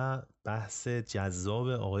شدن و بحث جذاب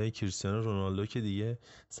آقای کریستیانو رونالدو که دیگه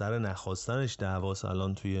سر نخواستنش دعواست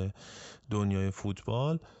الان توی دنیای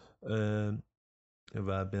فوتبال،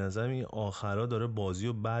 و به نظرم این آخرا داره بازی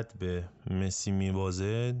و بد به مسی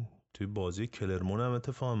میبازه. توی بازی کلرمون هم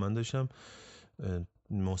اتفاقا من داشتم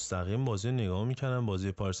مستقیم بازی نگاه میکردم،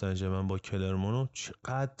 بازی پاریس سن ژرمن با کلرمون،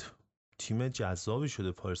 چقدر تیم جذابی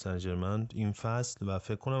شده پاریس سن ژرمن این فصل و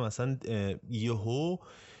فکر کنم اصلا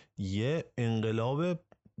یه انقلاب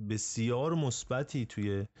بسیار مثبتی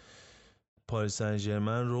توی پاریس سن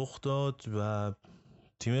ژرمن رخ داد و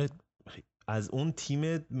تیم از اون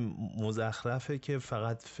تیم مزخرفه که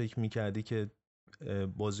فقط فکر میکردی که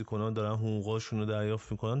بازیکنان دارن حقوقاشون رو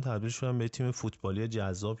دریافت میکنن، تبدیل شدن به تیم فوتبالی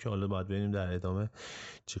جذاب که حالا باید ببینیم در ادامه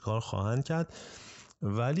چیکار خواهند کرد.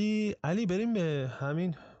 ولی علی بریم به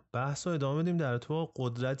همین بحث رو ادامه بدیم در تو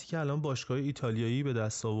قدرتی که الان باشگاه ایتالیایی به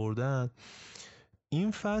دست آوردن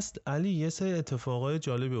این فصل. علی یه سری اتفاقای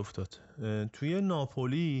جالبی افتاد توی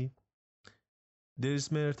ناپولی.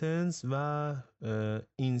 دریس مرتنز و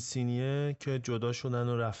اینسینیه که جدا شدن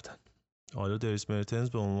و رفتن. حالا دریس مرتنز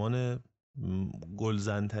به عنوان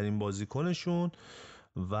گلزن‌ترین بازیکنشون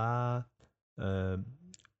و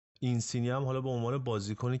اینسینیه هم حالا به عنوان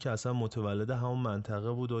بازیکنی که اصلا متولد همون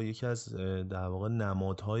منطقه بود و یکی از در واقع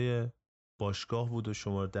نمادهای باشگاه بود و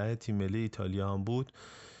شماره 10 تیم ملی ایتالیا هم بود.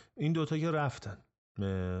 این دوتا که رفتن.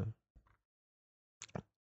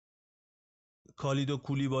 کالیدو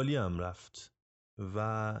کولیبالی هم رفت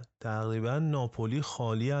و تقریبا ناپولی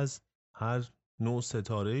خالی از هر نوع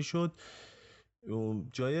ستاره‌ای شد.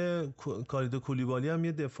 جای کالیدو کولیبالی هم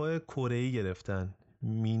یه دفاع کره‌ای گرفتن،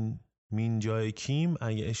 مین جای کیم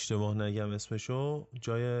اگه اشتباه نگم اسمشو،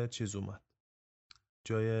 جای چیز اومد،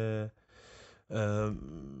 جای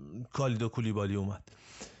کالیدو کولیبالی اومد.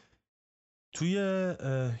 توی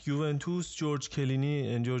یوونتوس جورج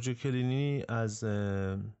کلینی از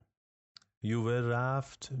یووه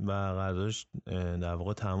رفت و قراردادش در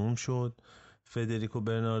واقع تموم شد. فدریکو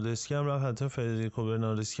برناردسکی هم رفت. حتی فدریکو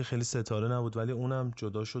برناردسکی خیلی ستاره نبود ولی اونم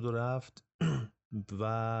جدا شد و رفت.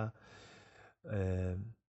 و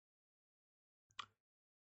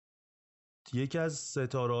یکی از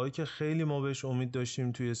ستاره هایی که خیلی ما بهش امید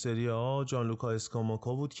داشتیم توی سری آ جانلوکا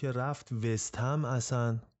اسکاماکا بود که رفت وست هم.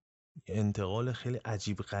 اصلا انتقال خیلی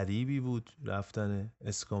عجیب غریبی بود رفتن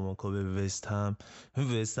اسکاماکا به وست هم.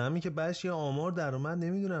 وست همی که بعدش یه آمار در اومد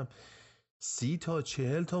نمیدونم 30 تا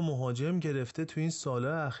 40 تا مهاجم گرفته تو این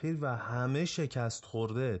سالهای اخیر و همه شکست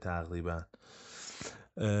خورده تقریبا.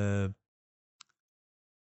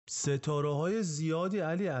 ستاره های زیادی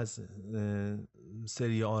علی از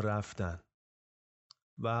سری آ رفتن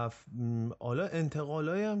و حالا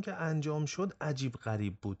انتقالایی هم که انجام شد عجیب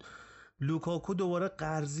غریب بود. لوکاکو دوباره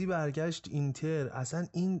قرضی برگشت اینتر. اصلا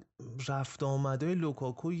این رفت آمده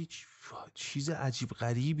لوکاکو چیز عجیب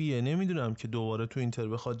غریبیه. نمیدونم که دوباره تو اینتر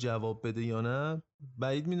بخواد جواب بده یا نه،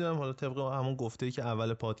 بعید میدونم. حالا طبق همون گفته‌ای که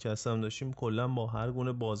اول پادکست هم داشتیم کلا با هر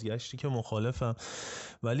گونه بازگشتی که مخالفم،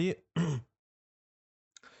 ولی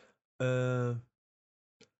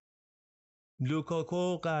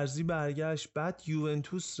لوکاکو قرضی برگشت. بعد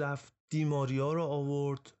یوونتوس رفت دیماریا رو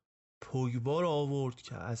آورد، پوگبا رو آورد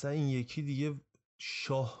که اصلا این یکی دیگه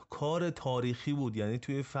شاهکار تاریخی بود. یعنی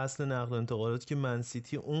توی فصل نقل و انتقالات که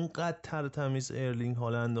منسیتی اونقدر ترتمیز ارلینگ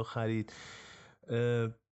هالند رو خرید،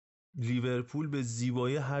 لیورپول به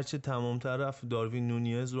زیبایی هرچه تمامتر رفت داروین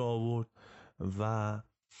نونیز رو آورد و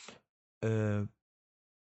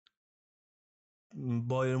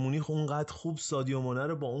بایر مونیخ اونقدر خوب سادیو مانه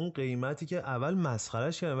رو با اون قیمتی که اول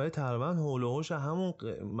مسخرهش کردن ولی تقریبا هول و هوش همون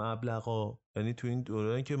مبلغا، یعنی تو این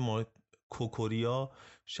دورانی که ما کوکوریا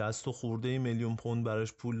 60 خورده میلیون پوند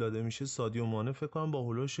براش پول داده میشه، سادیو مانه فکر کنم با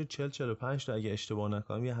هولوش 40-45 تا اگه اشتباه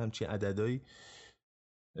نکنم یه همچین عددایی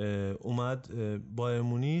اومد بایر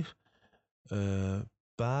مونیخ.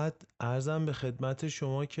 بعد عرضم به خدمت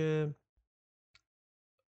شما که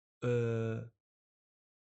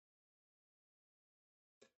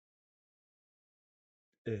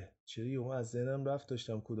چرا یهو از ذهنم رفت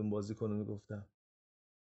داشتم کدوم بازیکن رو گفتم.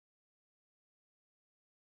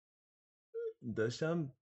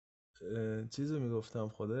 داشتم چیزو میگفتم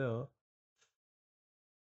خدایا.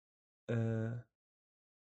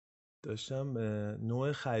 داشتم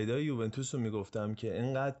نوع خریدای یوونتوس رو میگفتم که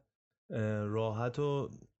اینقدر راحت و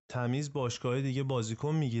تمیز باشگاه دیگه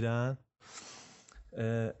بازیکن میگیرن،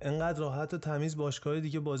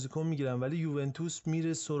 ولی یوونتوس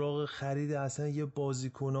میره سراغ خرید اصلا یه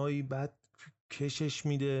بازیکنایی بعد کشش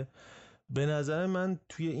میده. به نظر من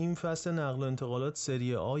توی این فصل نقل و انتقالات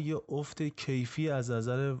سری آ یه افت کیفی از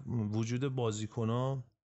نظر وجود بازیکن‌ها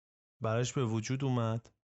براش به وجود اومد.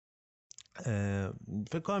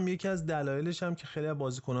 فکر کنم یکی از دلایلش هم که خیلی از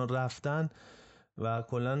بازیکنان رفتن و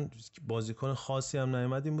کلا بازیکن خاصی هم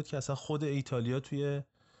نیومد این بود که اصلا خود ایتالیا توی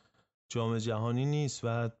جام جهانی نیست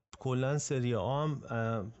و کلا سری آ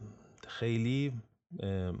هم خیلی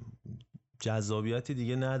جذابیتی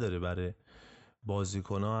دیگه نداره برای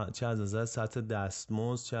بازیکن‌ها، چه از نظر سطح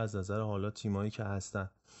دستمزد چه از نظر حالا تیمایی که هستن.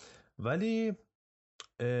 ولی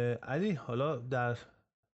علی حالا در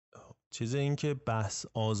چیز این که بحث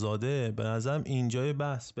آزاده، به نظرم اینجای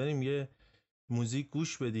بحث بریم یه موزیک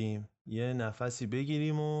گوش بدیم، یه نفسی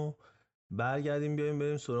بگیریم و برگردیم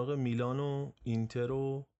بریم سراغ میلان و اینتر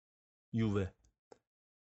و یووه.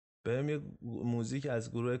 بریم یه موزیک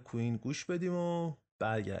از گروه کوین گوش بدیم و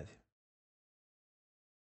برگردیم.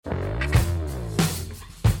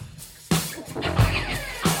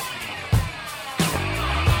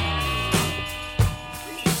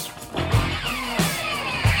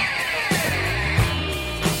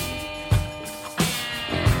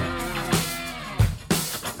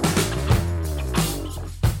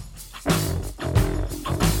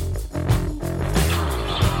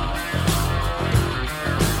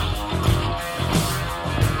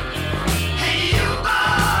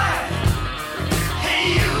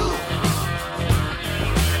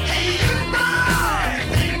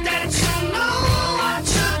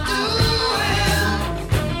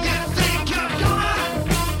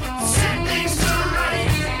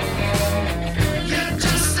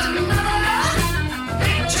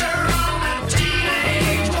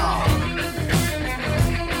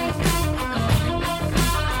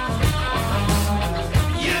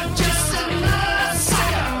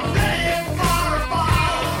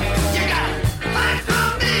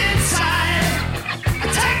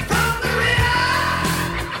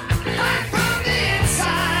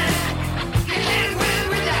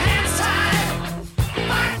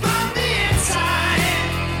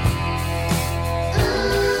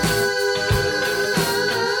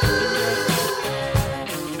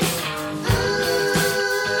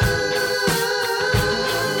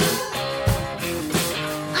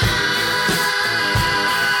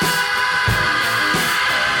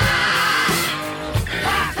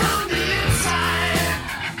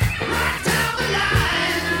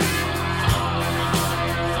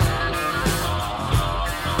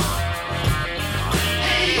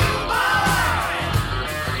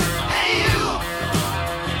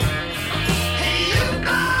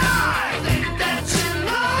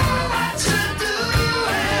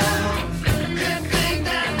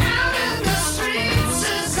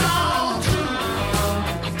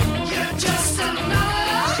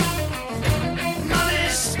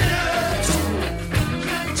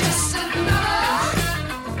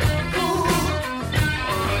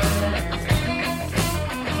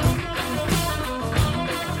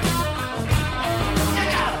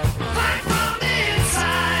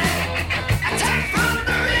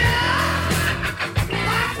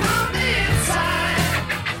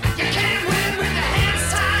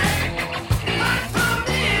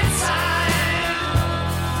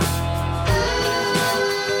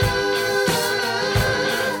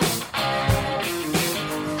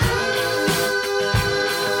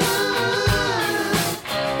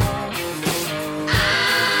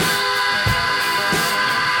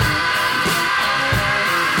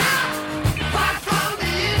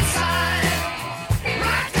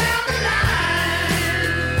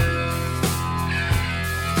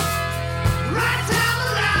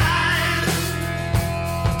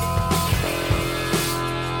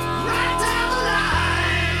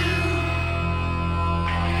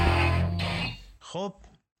 خب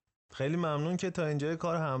خیلی ممنون که تا اینجای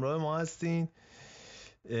کار همراه ما هستین.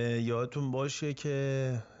 یادتون باشه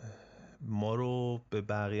که ما رو به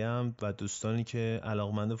بقیه هم و دوستانی که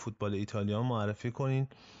علاقمند فوتبال ایتالیا معرفی کنین.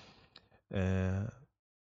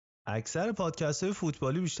 اکثر پادکست های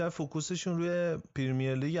فوتبالی بیشتر فوکوسشون روی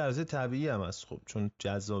پریمیر لیگ البته طبیعی هم هست، خب چون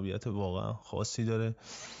جذابیت واقعا خاصی داره،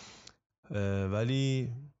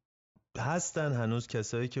 ولی هستن هنوز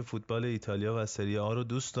کسایی که فوتبال ایتالیا و سری آ رو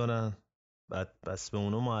دوست دارن. بعد بس به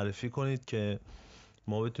اونا معرفی کنید که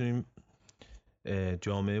ما بتونیم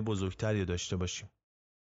جامعه بزرگتری داشته باشیم.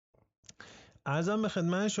 عرضم به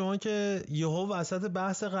خدمت شما که یهو وسط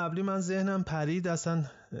بحث قبلی من ذهنم پرید، اصلا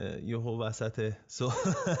یهو وسط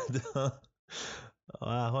صحبت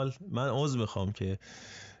حال من عذر میخوام که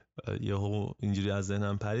یهو اینجوری از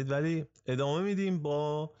ذهنم پرید، ولی ادامه میدیم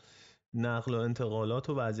با نقل و انتقالات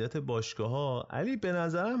و وضعیت باشگاه‌ها. علی به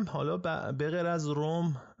نظرم حالا به غیر از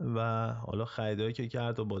روم و حالا خریدایی که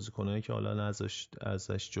کرد و بازیکنایی که حالا نذاشت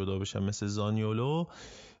ازش جدا بشن مثل زانیولو،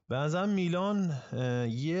 به نظرم میلان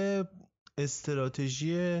یه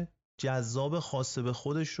استراتژی جذاب خاصه به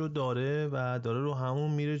خودش رو داره و داره رو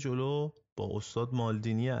همون میره جلو با استاد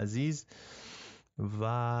مالدینی عزیز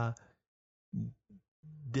و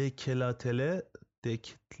دکلاتله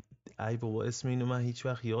ای بابا اسم اینو من هیچ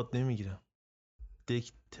وقت یاد نمیگیرم.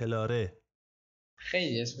 دکتلاره،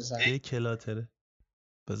 خیلی اسم سخت. دکلاتله،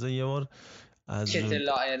 بذار یه بار از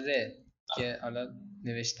کتلائره که حالا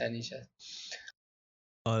نوشتنی شد.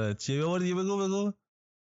 آره چی یه بار دیگه بگو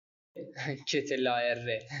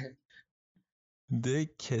کتلائره،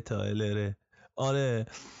 دکتلاره. آره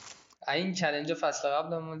این چالش فصل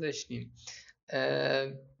قبل ما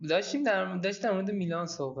داشتیم در مورد میلان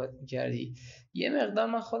صحبت می‌کردی. یه مقدار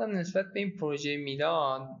من خودم نسبت به این پروژه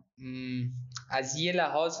میلان از یه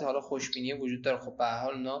لحاظ حالا خوشبینی وجود داره. خب به هر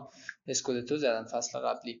حال اونا اسکودتو زدن فصل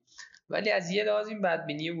قبلی، ولی از یه لحاظ این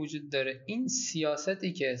بدبینی وجود داره. این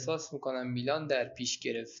سیاستی که احساس میکنم میلان در پیش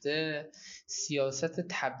گرفته سیاست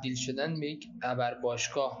تبدیل شدن به یک ابر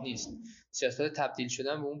باشگاه نیست، سیاست تبدیل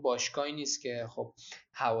شدن به اون باشگاهی نیست که خب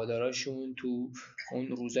هواداراشون تو اون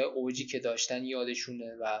روزای اوجی که داشتن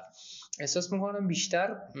یادشونه و احساس میکنم بیشتر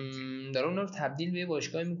داره اون رو تبدیل به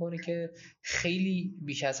باشگاهی میکنه که خیلی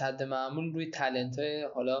بیش از حد معمول روی تالنت‌های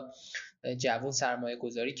حالا جوان سرمایه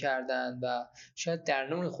گذاری کردن و شاید در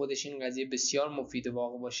نوع خودش این قضیه بسیار مفید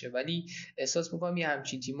واقع باشه، ولی احساس میکنم یه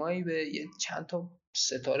همچین تیمایی به چند تا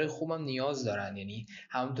ستاره خوبم نیاز دارن. یعنی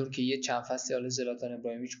همونطور که یه چند فصل حالا زلاتان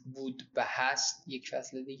ابراهیموویچ بود و هست یک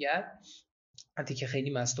فصل دیگر حتی که خیلی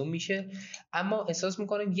مصدوم میشه، اما احساس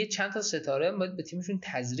میکنم یه چند تا ستاره باید به تیمشون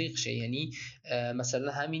تزریق شه. یعنی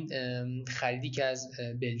مثلا همین خریدی که از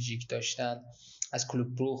بلژیک داشتن از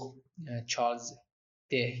کلوب بروخ، چارلز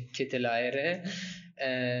کتلائره،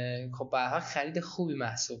 خب به هر حال خرید خوبی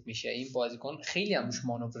محسوب میشه. این بازیکن خیلی هم روش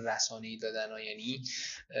مانور رسانه‌ای دادن و یعنی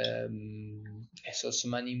احساس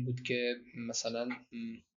من این بود که مثلا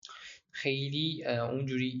خیلی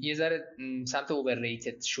اونجوری یه ذره سمت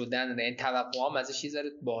اوورریتد شدن، یعنی توقعام ازش یه ذره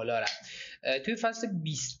بالا رفت. توی فصل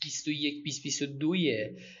 2021 2022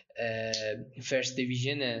 فرست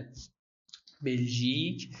دیویژن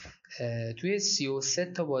بلژیک توی 33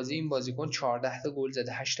 تا بازی این بازیکن 14 تا گل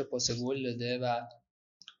زده، 8 تا پاس گل داده و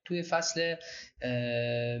توی فصل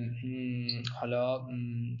حالا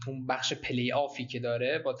اون بخش پلی آفی که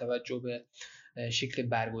داره با توجه به شکل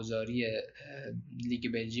برگزاری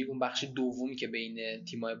لیگ بلژیک، اون بخش دومی که بین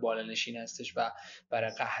تیم‌های بالانشین هستش و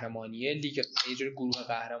برای قهرمانی لیگ یه جور گروه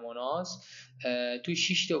قهرماناست، توی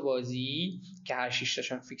 6 تا بازی که هر 6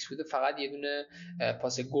 تاشون فیکس بوده فقط یه دونه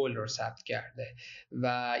پاس گل رو ثبت کرده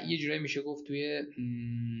و یه جوری میشه گفت توی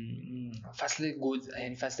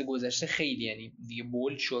فصل گذشته خیلی یعنی دیگه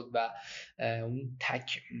بولد شد و اون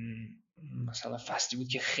تک مثلا فصلی بود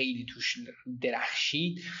که خیلی توش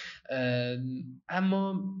درخشید.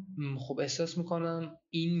 اما خب احساس میکنم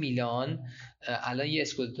این میلان الان یه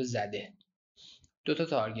اسکودتو زده، 2 تا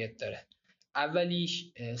تارگت داره.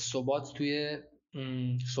 اولیش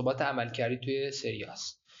ثبات عملکردی توی سری آ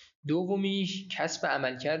است، دومیش کسب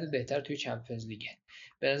عملکرد بهتر توی چمپیونز لیگ.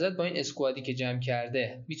 به نظر با این اسکوادی که جمع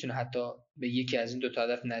کرده میتونه حتی به یکی از این 2 تا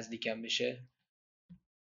هدف نزدیکم بشه؟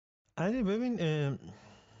 علی ببین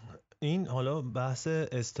این حالا بحث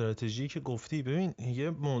استراتژی که گفتی، ببین یه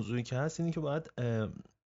موضوعی که هست اینی که باید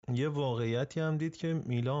یه واقعیتی هم دید که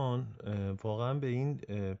میلان واقعا به این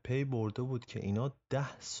پی برده بود که اینا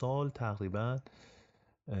 10 سال تقریبا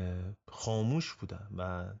خاموش بودن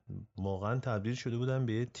و واقعا تبدیل شده بودن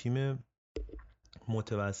به یه تیم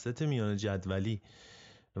متوسط میان جدولی،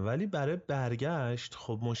 ولی برای برگشت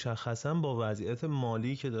خب مشخصا با وضعیت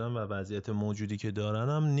مالی که دارن و وضعیت موجودی که دارن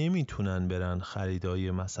هم نمیتونن برن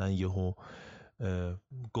خریدای مثلا یهو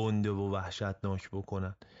گنده و وحشتناک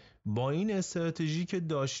بکنن. با این استراتژی که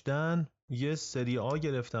داشتن یه سری آ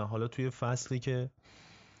گرفتن. حالا توی فصلی که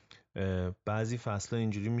بعضی فصلا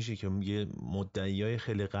اینجوری میشه که یه مدعیای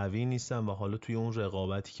خیلی قوی نیستن و حالا توی اون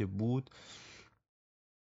رقابتی که بود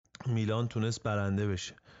میلان تونست برنده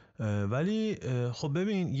بشه. ولی خب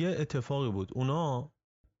ببین یه اتفاقی بود، اونا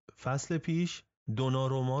فصل پیش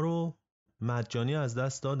دوناروما رو مجانی از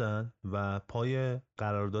دست دادن و پای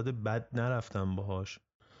قرارداد بد نرفتن باهاش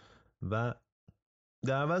و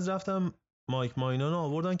در عوض رفتن مایک ماینان رو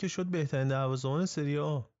آوردن که شد بهترین دروازه‌بان سری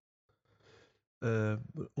آ.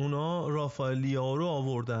 اونا رافائل لیائو رو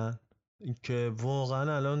آوردن که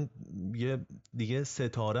واقعا الان یه دیگه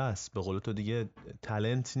ستاره است، به قول تو دیگه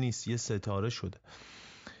تالنت نیست، یه ستاره شده.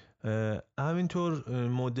 همینطور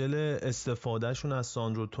مدل استفادهشون از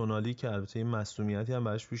ساندرو تونالی که البته این مصدومیتی هم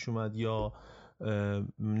براش پیش اومد، یا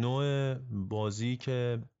نوع بازی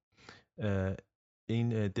که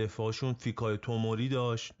این دفاعشون فیکای توموری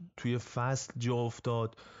داشت توی فصل جا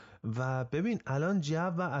افتاد. و ببین الان جو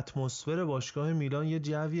و اتمسفر باشگاه میلان یه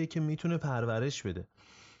جویه که میتونه پرورش بده.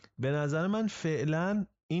 به نظر من فعلا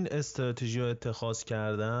این استراتژی رو اتخاذ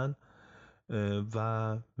کردن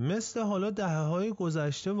و مثل حالا دهه‌های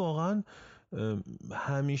گذشته واقعا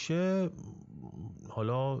همیشه،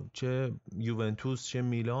 حالا چه یوونتوس چه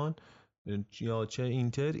میلان یا چه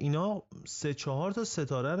اینتر، اینا 3-4 تا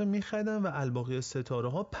ستاره رو میخریدن و الباقی ستاره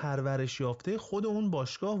ها پرورش یافته خود اون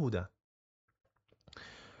باشگاه بودن.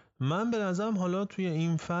 من به نظرم حالا توی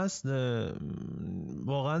این فصل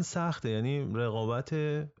واقعا سخته، یعنی رقابت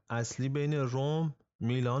اصلی بین روم،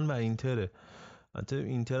 میلان و اینتره. حتی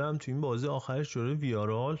اینتر هم توی این بازی آخرش جلوی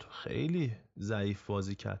ویارال خیلی ضعیف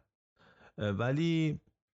بازی کرد، ولی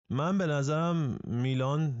من به نظرم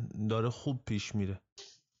میلان داره خوب پیش میره.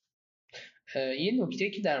 یه نکته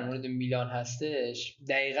که در مورد میلان هستش،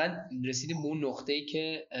 دقیقاً رسیدیم به اون نقطه‌ای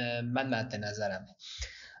که من مد نظرمه.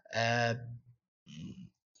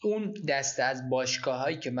 اون دسته از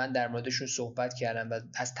باشگاه‌هایی که من در موردشون صحبت کردم و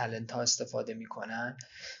از تالنت ها استفاده میکنن،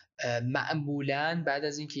 معمولاً بعد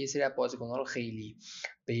از اینکه یه سری از بازیکن‌ها رو خیلی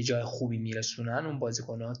به یه جای خوبی میرسونن، اون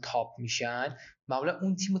بازیکن‌ها تاپ میشن، معمولاً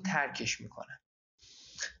اون تیمو ترکش میکنن.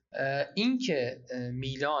 این که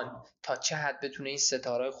میلان تا چه حد بتونه این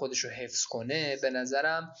ستاره‌های خودش رو حفظ کنه، به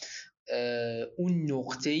نظرم اون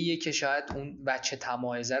نقطه‌ایه که شاید اون بچه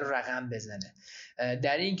تمایزه رو رقم بزنه،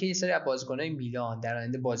 در این که یه سری از بازیکن‌های میلان در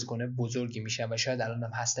آینده بازیکن‌های بزرگی میشن و شاید الان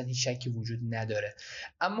هم هستن، هیچ شکی وجود نداره.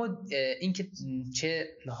 اما این که چه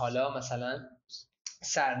حالا مثلا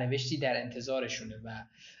سرنوشتی در انتظارشونه و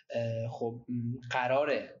خب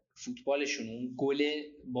قراره فوتبالشون، اون گل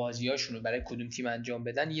بازیاشون رو برای کدوم تیم انجام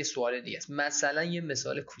بدن، یه سوال دیگه است. مثلا یه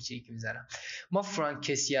مثال کوچیکی میزنم، ما فرانک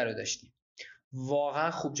کسیه رو داشتیم،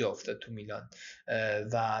 واقعا خوب جا افتاد تو میلان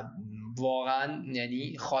و واقعا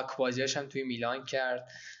یعنی خاک بازیاش هم توی میلان کرد،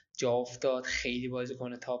 جا افتاد، خیلی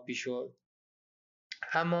بازیکن تاپی شد.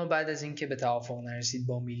 اما بعد از اینکه به توافق نرسید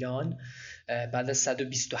با میلان، بعد از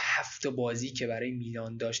 127 بازی که برای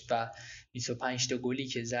میلان داشت و 25 تا گلی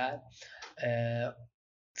که زد،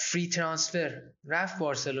 فری ترانسفر رفت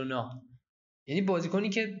بارسلونا. یعنی بازیکنی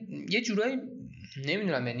که یه جورایی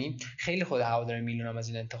نمیدونم، یعنی خیلی خود هوادار میلان هم از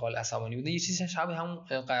این انتقال عصبانی بوده، یه چیزی شبیه همون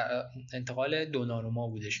انتقال دوناروما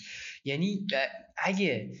بودش. یعنی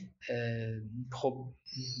اگه خب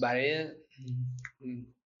برای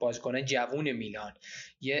بازیکنان جوون میلان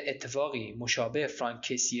یه اتفاقی مشابه فرانک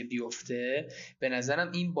کسیه بیفته، به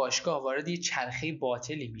نظرم این باشگاه وارد یه چرخه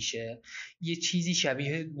باطلی میشه، یه چیزی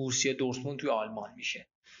شبیه بورسیا دورتموند توی آلمان میشه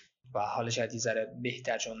و حالا شاید یه ذره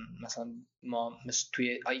بهتر، چون مثلا ما مثل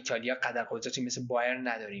توی ایتالیا قدر قدرتی مثل بایرن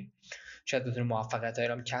نداریم، شاید بتونه موفقیت‌هایی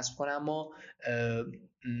رو کسب کنه، اما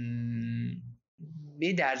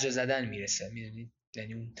به درجا زدن میرسه، میدونید،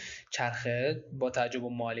 یعنی اون چرخه با توجه به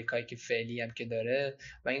مالکایی که فعلی هم که داره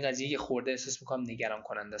و این قضیه یه خورده احساس میکنم نگران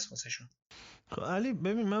کننده است واسهشون. علی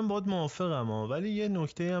ببین من باهات موافقم ولی یه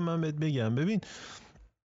نکته هم من بهت بگم، ببین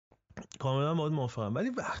کاملا باهات موافقم، ولی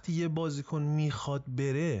وقتی یه بازیکن میخواد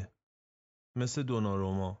بره مثل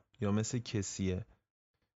دوناروما یا مثل کسیه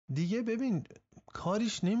دیگه، ببین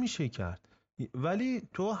کاریش نمیشه کرد. ولی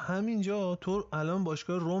تو همینجا، تو الان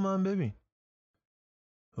باشگاه روم هم ببین،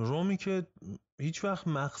 رومی که هیچ وقت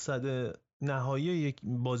مقصد نهایی یک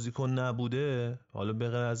بازیکن نبوده، حالا به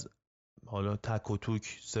غیر از حالا تک و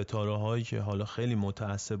توک ستاره هایی که حالا خیلی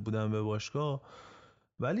متعصب بودن به باشگاه،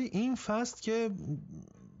 ولی این فصل که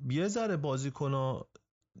یه ذره بازیکن‌ها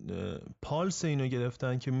پالس اینو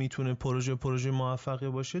گرفتن که میتونه پروژه موفقی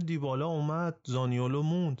باشه، دیبالا اومد، زانیولو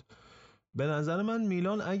موند. به نظر من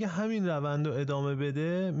میلان اگه همین روند رو ادامه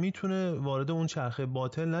بده میتونه وارد اون چرخه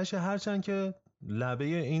باطل نشه، هرچند که لبه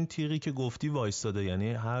این تیغی که گفتی وایستاده،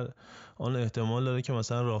 یعنی هر آن احتمال داره که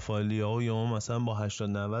مثلا رافائل لیائو یا مثلا با 80-90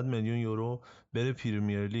 میلیون یورو بره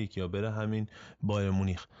پریمیر لیگ یا بره همین بایر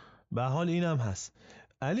مونیخ. به حال اینم هست.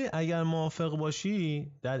 علی اگر موافق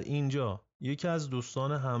باشی، در اینجا یکی از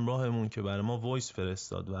دوستان همراهمون که برای ما وایس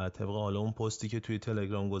فرستاد و طبق حالا اون پستی که توی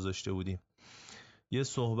تلگرام گذاشته بودیم یه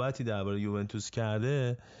صحبتی درباره یوونتوس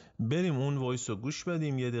کرده، بریم اون وایس رو گوش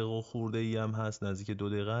بدیم، 1 دقیقه خورده ای هم هست، نزدیک 2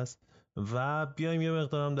 دقیقه است، و بیایم یه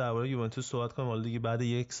مقدارم درباره یوونتوس صحبت کنیم. حالا دیگه بعد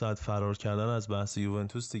 1 ساعت فرار کردن از بحث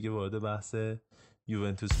یوونتوس دیگه وارد بحث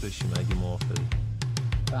یوونتوس بشیم اگه موافقی.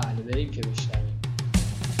 بله بریم که بشنویم.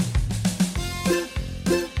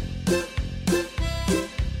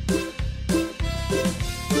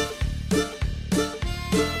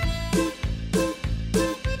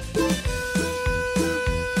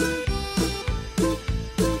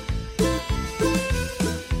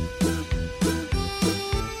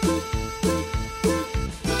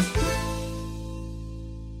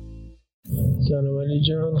 سلام علی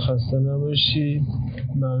جان، خسته نباشی.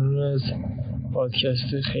 ممنون از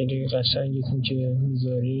پادکست خیلی قشنگتون که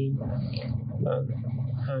میذارین. من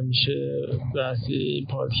همیشه بحثی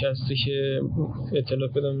پادکستی که اطلاع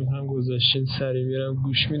پیدا میکنم گذاشتین سری میرم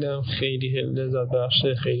گوش میدم، خیلی لذت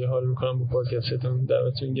بخشه، خیلی حال میکنم با پادکستتون.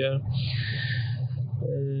 دمتون گرم.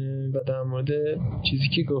 و در مورد چیزی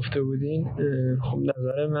که گفته بودین، خب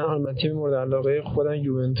نظر من البته مورد علاقه خودم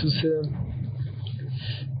یوونتوسه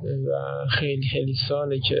و خیلی خیلی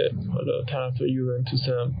ساله که حالا طرف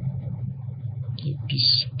یوونتوسم،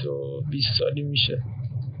 20 سالی میشه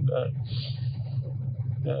و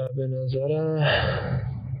به نظرم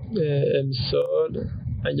امسال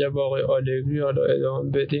اگر با آقای آلگری حالا ادامه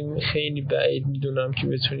بدیم خیلی بعید میدونم که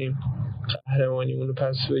بتونیم قهرمانیمون رو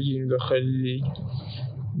پس بگیریم داخل لیگ.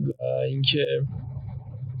 و اینکه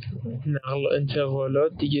نقل و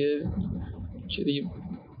انتقالات دیگه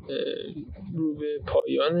رو به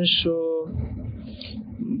پایانش و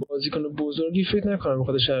بازیکن بزرگی فکر نکنم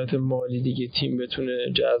بخاطر شرایط مالی دیگه تیم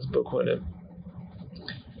بتونه جذب بکنه.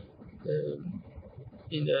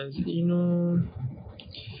 این از اینو.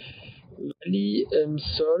 ولی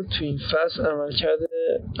امسال تو این فصل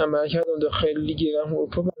عملکرد داخل لیگ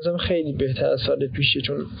اروپا بازم خیلی بهتر از سال پیشه،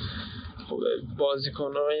 چون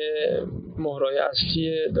بازیکن‌های مهرای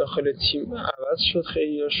اصلی داخل تیم عوض شد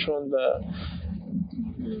خیلی‌هاشون و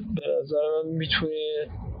به نظر من میتونه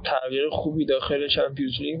تغییر خوبی داخل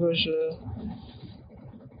چمپیونز لیگ باشه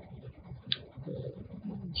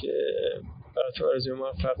که براتون آرزوی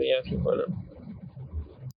موفقیت میکنم.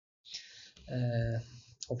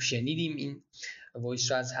 خب شنیدیم این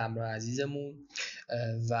وایس رو از همراه عزیزمون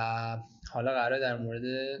و حالا قراره در مورد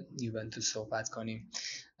یوونتوس صحبت کنیم.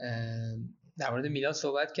 در مورد میلان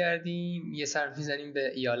صحبت کردیم، یه سر میزنیم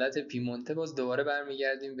به ایالت پیمونته، باز دوباره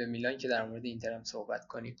برمیگردیم به میلان که در مورد اینتر هم صحبت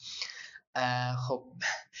کنیم. خب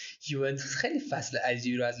یوونتوس خیلی فصل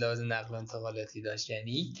عجیبی رو از لحاظ نقل و انتقالاتی داشت.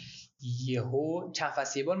 یعنی یهو چند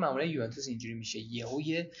فصل یه بار معمولا یوونتوس اینجوری میشه، یهو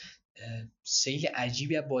یه سیل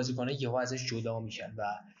عجیبی از بازیکن‌ها یهو ازش جدا میشن و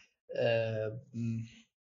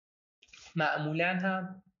معمولا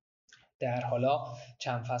هم در حالا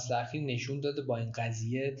چند فصل اخیر نشون داده با این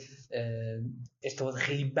قضیه ارتباط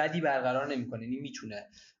خیلی بدی برقرار نمیکنه، یعنی میتونه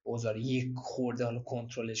اوضاع یک خورده حالا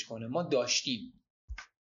کنترلش کنه. ما داشتیم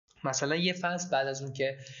مثلا یه فصل بعد از اون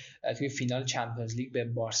که توی فینال چمپیونز لیگ به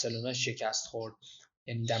بارسلونا شکست خورد،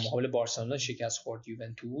 یعنی در مقابل بارسلونا شکست خورد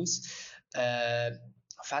یوونتوس،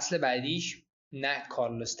 فصل بعدیش نه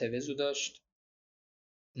کارلوس توزو داشت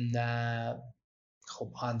نه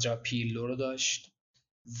خب آندرا پیرلو رو داشت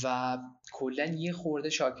و کلا یه خورده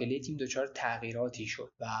شاکله تیم دچار تغییراتی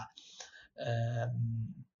شد و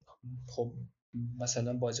خب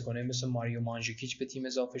مثلا بازیکنایی مثل ماریو مانجوکیچ به تیم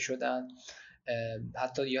اضافه شدن.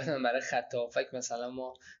 حتی یادم برای خط هافک مثلا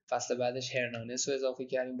ما فصل بعدش هرنانس رو اضافه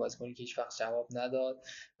کردیم، بازیکنی که هیچ وقت جواب نداد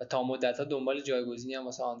و تا مدت‌ها دنبال جایگزینی هم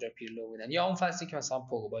واسه آندرا پیرلو بودن، یا اون فصلی که مثلا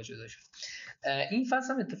پوگبا جدا شد. این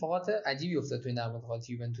فصل هم اتفاقات عجیبی افتاد توی نقل و انتقالات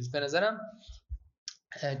یوونتوس به نظرم،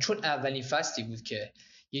 چون اولین فصلی بود که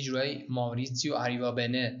یه جورایی ماوریتسیو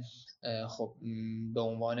آریوابنه خب به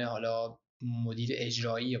عنوان حالا مدیر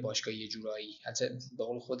اجرایی باشگاه یه جورایی، حتی به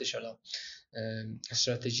قول خودش حالا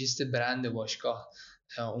استراتژیست برند باشگاه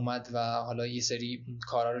اومد و حالا یه سری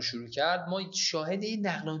کارا رو شروع کرد، ما شاهد این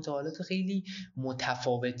نقل و انتقالات خیلی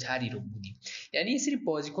متفاوت تری رو بودیم. یعنی یه سری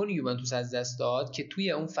بازیکن یوونتوس از دست داد که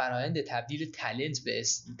توی اون فرآیند تبدیل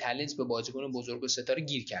تالنت به بازیکن بزرگ و ستاره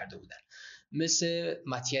گیر کرده بودن، مثل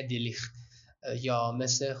ماتیا دلیخت یا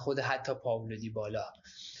مثل خود حتی پاولو دیبالا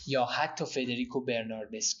یا حتی فدریکو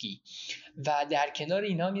برناردسکی و در کنار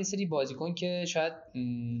اینا هم یه سری بازیکن که شاید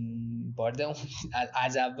وارد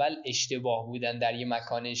از اول اشتباه بودن در یه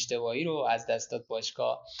مکان اشتباهی رو از دست داد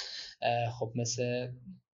باشگاه، خب مثل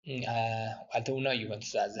البته اونا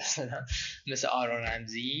یوونتوس از دست دادن، مثل آرون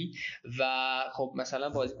رمزی و خب مثلا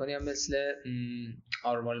بازیکنی هم مثل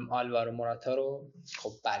آلوارو موراتا رو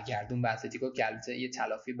خب برگردون به اتلتیکو که البته یه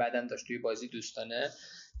تلافی بدن داشت توی بازی دوستانه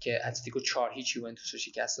که اتلتیکو 4-0 یوونتوس رو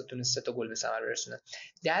شکست داد، تونست 3 تا گل به ثمر برسونه.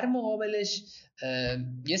 در مقابلش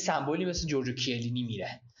یه سمبولی مثل جورجو کیلینی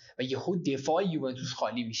میره و یهو دفاع یوونتوس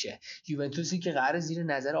خالی میشه. یوونتوسی که قرار زیر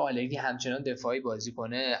نظر آلگری همچنان دفاعی بازی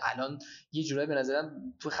کنه الان یه جورایی به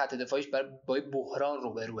نظرم تو خط دفاعیش با بحران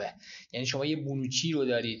روبروه. یعنی شما یه بونوچی رو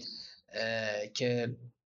دارید که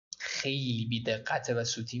خیلی بی‌دقته و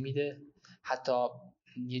سوتی میده، حتی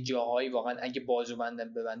یه جاهایی واقعا اگه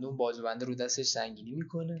بازوبندم ببنده اون بازوبنده رو دستش سنگینی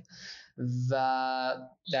میکنه و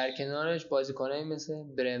در کنارش بازیکنایی مثل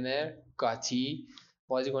برمر، گاتی،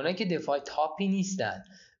 بازیکنایی که دفاع تاپی نیستن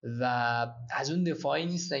و از اون دفاعی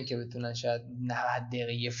نیستن که بتونن شاید 90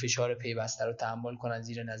 دقیقه فشار پیوسته رو تحمل کنن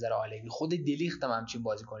زیر نظر آلگری. خود دلیخت هم همچین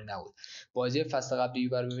بازیکنی نبود. بازی فصل قبل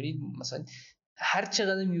یووه رو ببینید مثلا هر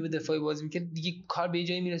چقدر یووه دفاعی بازی میکرد دیگه کار به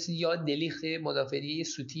جایی میرسید یا دلیخت مدافع دیگه یه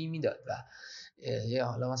سوتی میداد و یا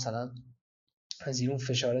حالا مثلا از اون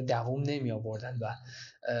فشار دوام نمی آوردن و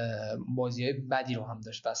بازی‌های بدی رو هم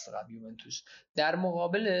داشت فصل قبل یوونتوس. در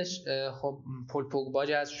مقابلش خب پول پوگبا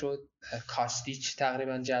جذب شد، کاستیچ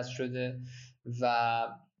تقریبا جذب شده و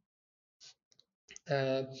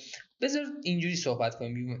بذار اینجوری صحبت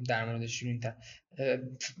کنیم در موردش.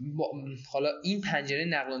 حالا این پنجره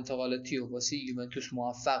نقل و انتقالاتی و واسه یوونتوس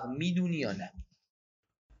موفق میدونی یا نه؟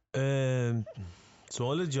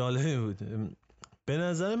 سوال جالبی بود. به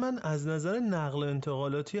نظر من از نظر نقل و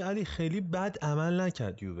انتقالاتی علی خیلی بد عمل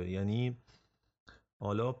نکرد یووه. یعنی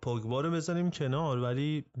حالا پوگبا رو بزنیم کنار،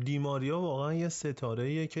 ولی دیماریا واقعا یه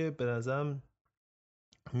ستاره‌ایه که به نظرم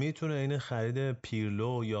میتونه این خرید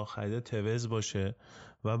پیرلو یا خرید توز باشه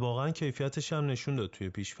و واقعا کیفیتش هم نشون داد توی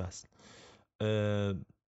پیش فصل.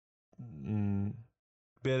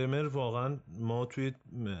 برمر واقعا ما توی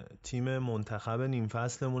تیم منتخب نیم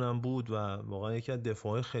فصلمون هم بود و واقعا یکی از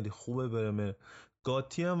دفاع خیلی خوبه برمر.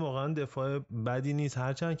 گاتی هم واقعا دفاع بدی نیست،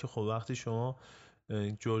 هرچند که خب وقتی شما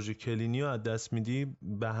جورج کلینی رو از دست میدی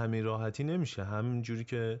به همین راحتی نمیشه. همین جوری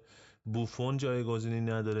که بوفون جایگزینی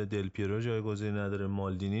نداره، دل پیرو جایگزینی نداره،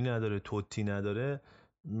 مالدینی نداره، توتی نداره،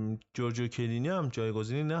 جورج کلینی هم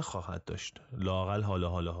جایگزینی نخواهد داشت لااقل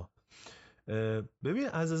حالا. ببین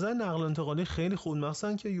از نظر نقل و انتقالی خیلی خوب،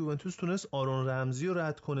 مثلا که یوونتوس تونست آرون رمزی رو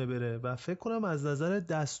رد کنه بره و فکر کنم از نظر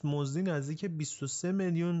دستمزدی نزدیک 23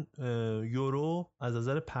 میلیون یورو از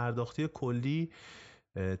نظر پرداختی کلی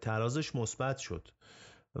ترازش مثبت شد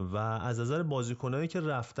و از نظر بازیکنایی که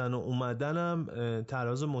رفتن و اومدن هم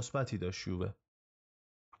تراز مثبتی داشت یووه.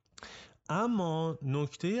 اما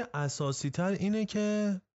نکته اساسی تر اینه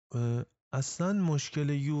که اصلا مشکل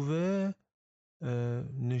یووه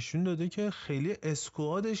نشون داده که خیلی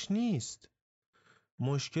اسکوادش نیست.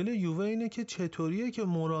 مشکل یووه اینه که چطوریه که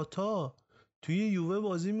موراتا توی یووه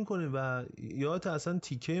بازی میکنه و یادت اصلا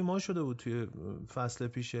تیکه ما شده بود توی فصل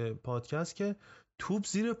پیش پادکست که توپ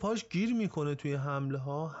زیر پاش گیر میکنه توی حمله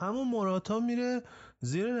ها، همون موراتا میره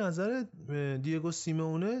زیر نظر دیگو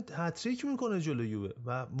سیمونه هتریک میکنه جلو یووه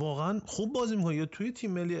و واقعا خوب بازی میکنه. یا توی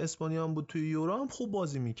تیم ملی اسپانیا هم بود، توی یورو هم خوب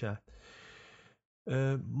بازی میکرد.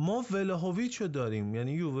 ما ولاهویچ رو داریم،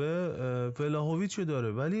 یعنی یووه ولاهویچ رو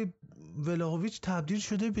داره، ولی ولاهویچ تبدیل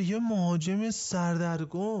شده به یه مهاجم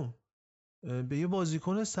سردرگم، به یه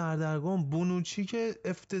بازیکن سردرگم. بونوچی که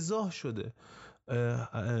افتضاح شده.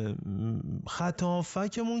 خط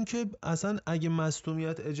هافکمون که اصلا اگه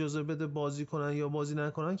مصدومیت اجازه بده بازی کنن یا بازی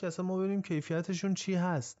نکنن که اصلا ما ببینیم کیفیتشون چی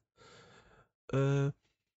هست.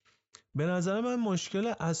 به نظر من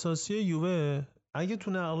مشکل اساسی یووه اگه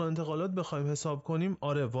تو نقل و انتقالات بخوایم حساب کنیم،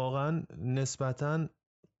 آره واقعا نسبتاً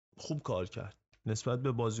خوب کار کرد نسبت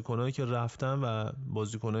به بازیکنایی که رفتن و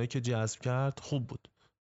بازیکنایی که جذب کرد خوب بود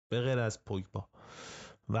به غیر از پوگبا.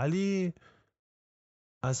 ولی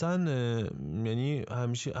اصلا یعنی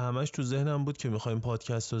همش تو ذهنم بود که میخوایم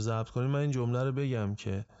پادکست رو ضبط کنیم من این جمله رو بگم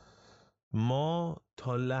که ما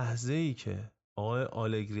تا لحظه‌ای که آقای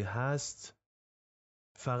آلگری هست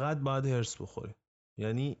فقط باید هرس بخوریم.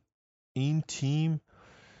 یعنی این تیم،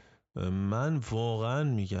 من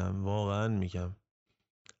واقعا میگم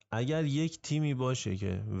اگر یک تیمی باشه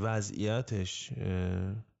که وضعیتش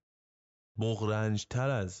بغرنج‌تر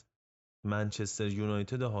از منچستر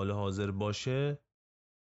یونایتد حال حاضر باشه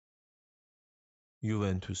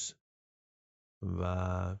یوونتوس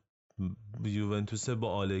و یوونتوس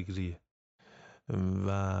با آلگری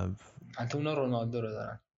و حتی اونا رونالدو رو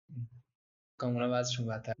دارن کاملا وضعشون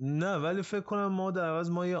بدتر. نه ولی فکر کنم ما در عوض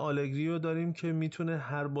ما یه آلگری رو داریم که میتونه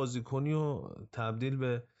هر بازیکنی رو تبدیل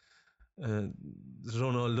به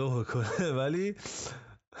رونالدو بکنه ولی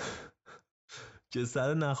که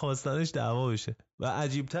سر نخواستنش دعوا بشه. و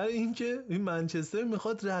عجیبتر این که این منچستر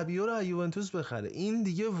میخواد ربیو رو از یوونتوس بخره. این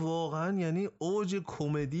دیگه واقعا یعنی اوج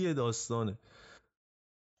کمدی داستانه.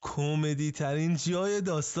 کمدی ترین جای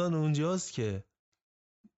داستان اونجاست که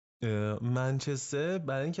منچستر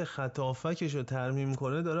برای اینکه خط هافکش رو ترمیم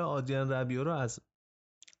کنه داره آدریان ربیو رو از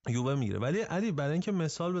یووه میگیره. ولی علی برای اینکه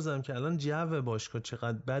مثال بزنم که الان جو باشگاه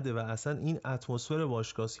چقدر بده و اصلا این اتمسفر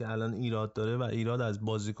باشگاهی که الان ایراد داره و ایراد از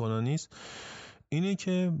بازیکنان نیست، اینه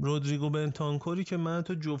که رودریگو بنتانکوری که من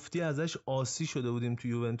تو جفتی ازش آسی شده بودیم تو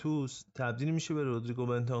یوونتوس تبدیل میشه به رودریگو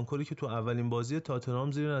بنتانکوری که تو اولین بازی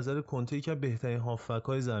تاتنهام زیر نظر کنته که بهترین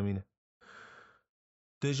هافبک‌های زمینه.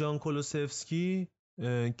 دژان کولوسفسکی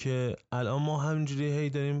که الان ما همینجوری هی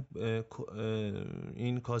داریم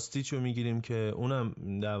این کاستیچ رو میگیریم که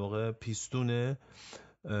اونم در واقع پیستونه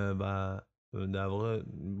و در واقع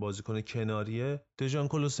بازیکن کناریه. دژان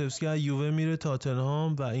کولوسفسکی از یووه میره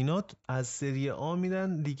تاتنهام و اینا از سری آ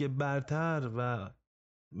میرن لیگ برتر و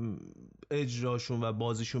اجراشون و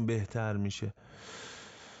بازیشون بهتر میشه.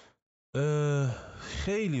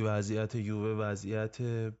 خیلی وضعیت یووه وضعیت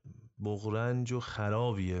بغرنج و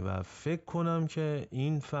خرابیه و فکر کنم که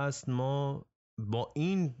این فصل ما با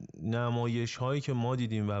این نمایش هایی که ما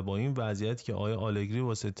دیدیم و با این وضعیتی که آقای آلگری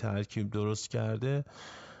واسه ترکیب درست کرده،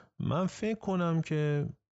 من فکر کنم که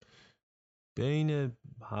بین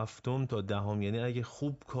 7 تا 10، یعنی اگه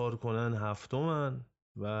خوب کار کنن 7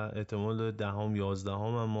 و احتمال 10 11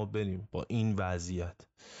 هم ما بریم با این وضعیت.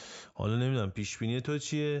 حالا نمیدونم پیش بینی تو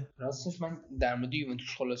چیه؟ راستش من در مورد یوونتوس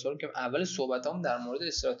خلاصه رو که اول صحبتام در مورد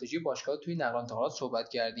استراتژی باشگاه توی نقل و انتقالات صحبت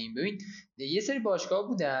کردیم. ببین یه سری باشگاه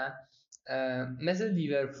بودن مثل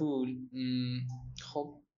لیورپول،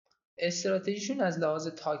 خب استراتژیشون از لحاظ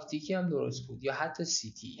تاکتیکی هم درست بود، یا حتی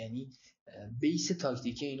سیتی، یعنی بیس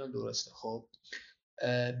تاکتیکی اینا درسته. خب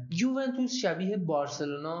یوونتوس شبیه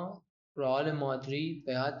بارسلونا، رئال مادرید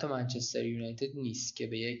و حتی منچستر یونایتد نیست که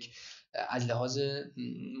به یک از لحاظ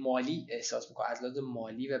مالی احساس میکنه، از لحاظ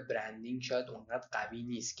مالی و برندینگ شاید اونقدر قوی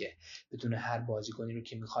نیست که بتونه هر بازیکنی رو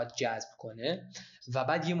که میخواد جذب کنه و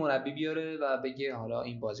بعد یه مربی بیاره و بگه حالا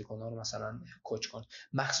این بازیکن‌ها رو مثلا کوچ کن.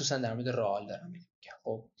 مخصوصا در مورد رئال دارم میگم.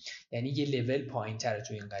 خب یعنی یه لول پایین‌تره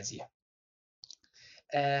تو این قضیه.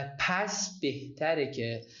 پس بهتره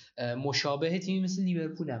که مشابه تیمی مثل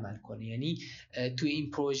لیورپول عمل کنه. یعنی توی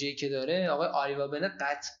این پروژه‌ای که داره آقای آریوا بنه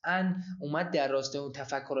قطعاً اومد در راستای اون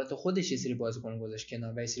تفکرات خودش یه سری بازیکن گذاشت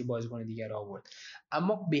کنار و یه سری بازیکن دیگر آورد،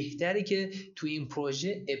 اما بهتره که توی این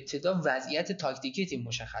پروژه ابتدا وضعیت تاکتیکی تیم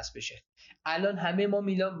مشخص بشه. الان همه ما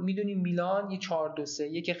میدونیم میلان یه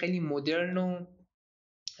 4-2-3 که خیلی مدرن و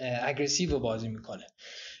اگریسیو بازی میکنه،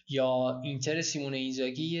 یا اینتر سیمون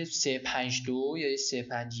اینزاگی 3-5-2 یا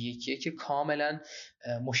 3-5-1 که کاملا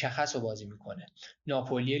مشخص رو بازی میکنه.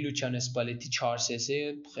 ناپولی لوچان اسپالتی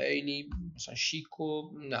 4-3-3 خیلی مثلا شیک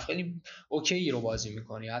و خیلی اوکی رو بازی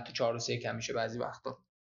میکنه، یا حتی 4-3 کم میشه بعضی وقتا،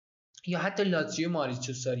 یا حتی لاتزیو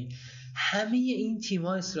ماریچو ساری. همه این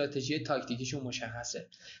تیم‌ها استراتژی تاکتیکیشون مشخصه.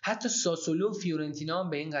 حتی ساسولو و فیورنتینا هم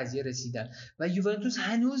به این قضیه رسیدن و یوونتوس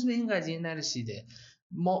هنوز به این قضیه نرسیده.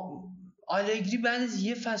 ما آلگری بعد از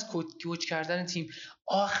یه فصل کوچ کردن تیم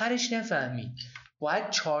آخرش نفهمید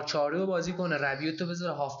باید 4-4-2 بازی کنه، ربیوتو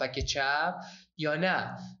بذاره هافبک چپ، یا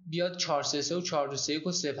نه بیاد 4-3-3 و 4-2-3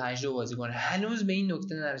 و 3-5-2 بازی کنه. هنوز به این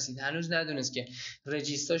نکته نرسید، هنوز ندونست که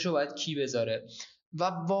رجیستاشو باید کی بذاره. و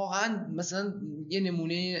واقعا مثلا یه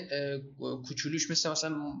نمونه کوچولوش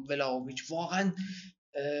مثلا ولاویچ، واقعا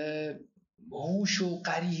هوش و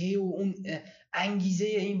قریحه و اون انگیزه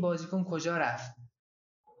این بازیکن کجا رفت؟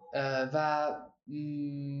 و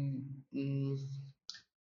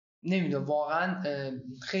نمیدونم، واقعا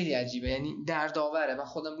خیلی عجیبه، یعنی دردآوره. من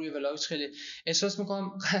خودم روی ولاویچ خیلی احساس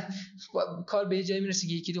میکنم کار به جایی میرسه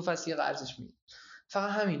که 1-2 فصل قرضش میده.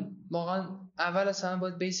 فقط همین، واقعا اول از همه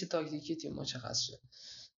باید بیس تاکتیکی تیم مشخص شه.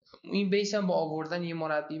 این بیس هم با آوردن یه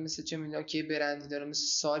مربی مثل چه میدونم که برندی داره مثل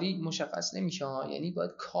ساری مشخص نمیشه، یعنی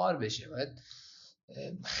باید کار بشه، باید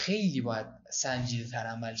خیلی باید سنجیده‌تر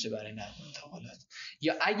عمل شه برای نقل و انتقالات،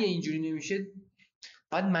 یا اگه اینجوری نمیشه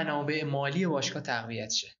باید منابع مالی باشگاه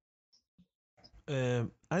تقویت شه.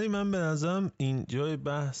 علی من به نظرم این جای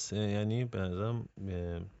بحث، یعنی به نظرم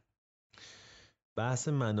بحث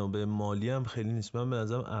منابع مالی هم خیلی نیست. من به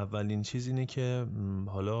نظرم اولین چیز اینه که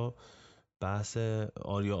حالا بحث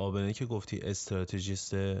آریا آبنه که گفتی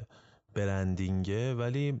استراتژیست برندینگه،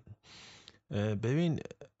 ولی ببین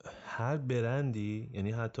هر برندی،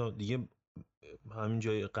 یعنی حتی دیگه همین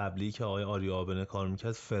جای قبلی که آقای آریا آبنه کار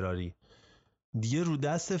میکرد فراری، دیگه رو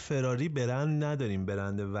دست فراری برند نداریم،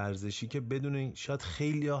 برند ورزشی که بدون، شاید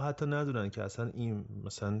خیلی ها حتی ندونن که اصلا این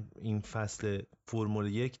مثلا این فصل فرمول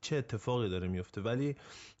 1 چه اتفاقی داره میفته، ولی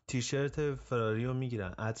تیشرت فراری رو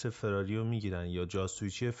میگیرن، عطر فراری رو میگیرن، یا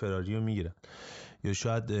جاسویچی فراری رو میگیرن، یا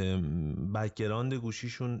شاید بک‌گراند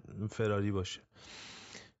گوشیشون فراری باشه.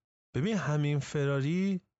 ببین همین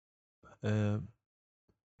فراری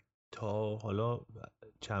تا حالا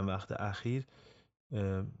چند وقت اخیر،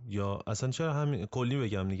 یا اصلا چرا همین کلی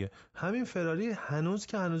بگم دیگه، همین فراری هنوز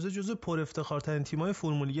که هنوزه جزو پر افتخارترین تیمای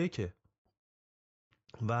فرمول 1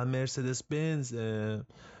 و مرسدس بنز،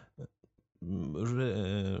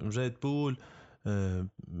 ردبول،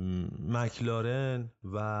 مکلارن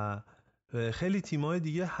و خیلی تیمای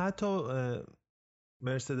دیگه، حتی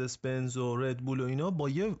مرسدس بنز و ردبول و اینا با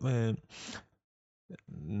یه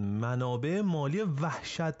منابع مالی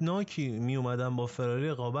وحشتناکی می اومدن با فراری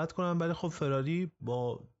رقابت کنن، ولی خب فراری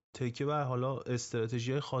با تکیه بر حالا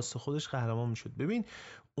استراتژی خاص خودش قهرمان میشد. ببین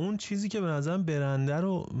اون چیزی که به نظرم برنده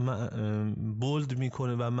رو بولد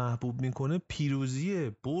میکنه و محبوب میکنه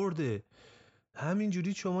پیروزیه، برده.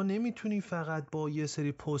 همینجوری شما نمیتونی فقط با یه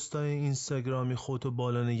سری پستای اینستاگرامی خودتو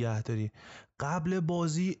بالا نگه داری. قبل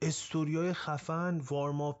بازی استوریای خفن،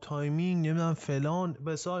 وارم آپ تایمینگ، نمیدونم فلان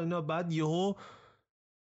بسار اینا، بعد یهو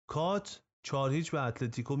کات 4-0 به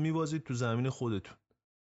اتلتیکو میبازید تو زمین خودتون.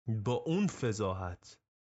 با اون فضاحت،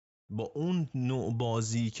 با اون نوع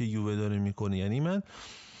بازی که یووه داره میکنه. یعنی من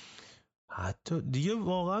حتی دیگه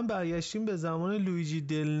واقعا برگشتیم به زمان لویجی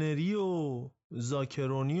دلنری و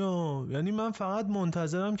زاکرونی و یعنی من فقط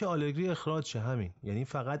منتظرم که آلگری اخراج شه، همین. یعنی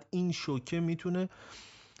فقط این شوکه میتونه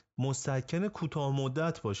مسکن کوتاه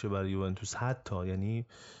مدت باشه برای یوونتوس حتی. یعنی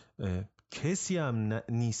کسی هم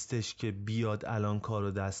نیستش که بیاد الان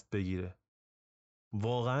کارو دست بگیره،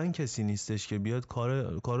 واقعا کسی نیستش که بیاد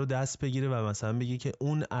کارو دست بگیره و مثلا بگه که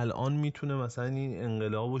اون الان میتونه مثلا این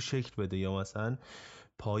انقلابو شکل بده یا مثلا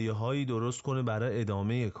پایه هایی درست کنه برای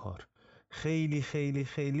ادامه کار. خیلی خیلی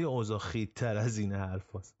خیلی اوضاع خیت‌تر از این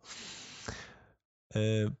حرف هست.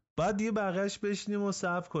 بعد دیگه بقیه‌اش بشینیم و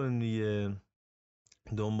صبر کنیم دیگه،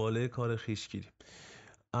 دنباله کار خویش گیریم.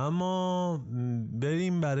 اما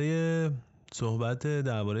بریم برای صحبت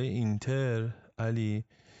درباره اینتر. علی،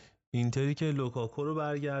 اینتری که لوکاکو رو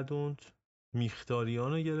برگردوند،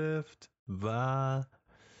 میختاریان رو گرفت و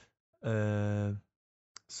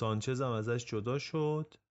سانچز هم ازش جدا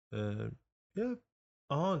شد.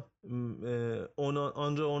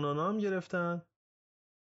 آندره اونانا هم گرفتن.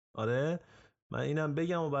 آره من اینم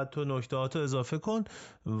بگم و بعد تو نکتهاتو اضافه کن.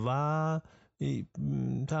 و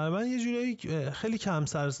تقریبا یه جورایی خیلی کم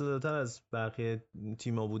سر صداتر از بقیه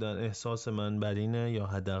تیما بودن، احساس من بر اینه، یا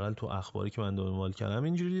حداقل تو اخباری که من دنبال کردم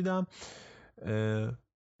اینجوری دیدم.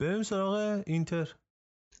 بریم سراغ اینتر.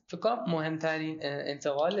 فکر کنم مهمترین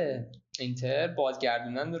انتقال اینتر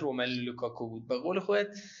بازگردوندن روملو لوکاکو بود. به قول خودت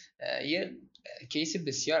یه کیس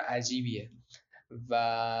بسیار عجیبیه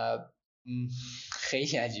و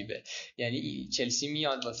خیلی عجیبه. یعنی چلسی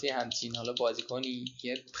میاد واسه همچین حالا بازیکنی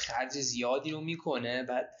یه خرج زیادی رو میکنه،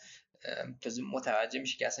 بعد متوجه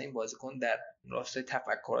میشه که اصلا این بازیکن در راستای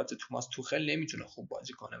تفکرات توماس توخل نمیتونه خوب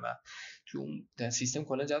بازی کنه و تو اون سیستم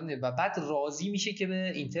کلا جواب نمیده و بعد راضی میشه که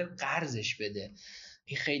به اینتر قرضش بده.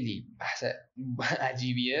 این خیلی بحث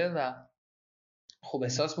عجیبیه و خب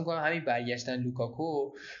احساس میکنم همین برگشتن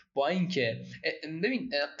لوکاکو با اینکه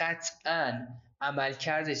ببین قطعاً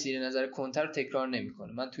عملکردش زیر نظر کنته رو تکرار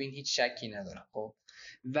نمیکنه، من تو این هیچ شکی ندارم، خب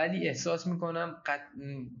ولی احساس میکنم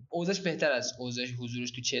اوضاعش بهتر از اوضاع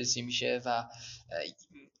حضورش تو چلسی میشه و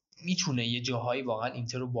میتونه یه جاهایی واقعا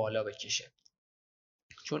اینتر رو بالا بکشه،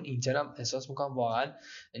 چون اینتر هم احساس میکنم واقعا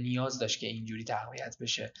نیاز داشت که اینجوری تقویت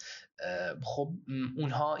بشه. خب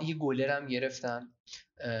اونها یه گلر هم گرفتن،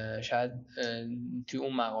 شاید توی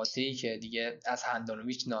اون مقاطعی که دیگه از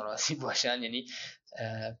هندانویچ ناراضی باشن، یعنی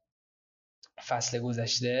فصل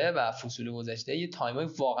گذشته و فصول گذشته یه تایمای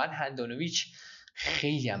واقعا هندانویچ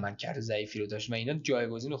خیلی عملکرد ضعیفی رو داشت و اینا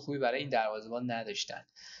جایگزین خوبی برای این دروازه‌بان نداشتن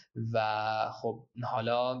و خب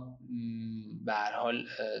حالا به هر حال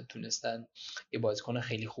تونستن یه بازیکن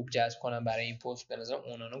خیلی خوب جذب کنن برای این پست. به نظرم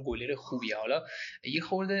اونانا گلر خوبیه. حالا یه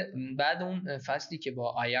خورده بعد اون فصلی که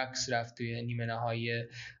با آیاکس رفت توی نیمه نهایی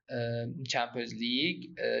چمپیونز لیگ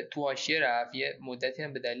تو حاشیه رفت، یه مدتی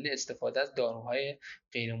هم به دلیل استفاده از داروهای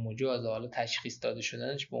غیر مجاز حالا تشخیص داده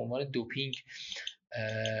شدنش به عنوان دوپینگ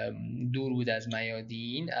دور بود از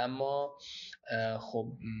میادین، اما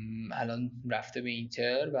خب الان رفته به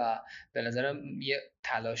اینتر و به نظرم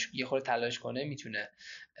یه خورده تلاش کنه میتونه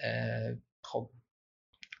خب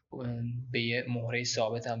به یه مهره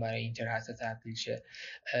ثابت هم برای اینتر حتی تبدیل شه.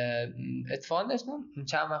 اتفاقا داشتم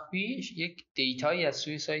چند وقت پیش یک دیتایی از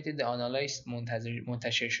سوی سایت The Analyst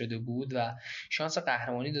منتشر شده بود و شانس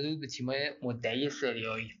قهرمانی داده بود به تیمای مدعی سری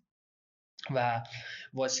آی و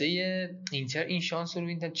واسه اینتر این شانس رو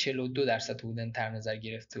ببینید 42% بودن در نظر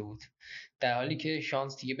گرفته بود، در حالی که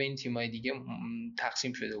شانس دیگه بین تیم‌های دیگه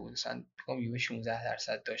تقسیم شده بود. مثلا فکر کنم یووه 16%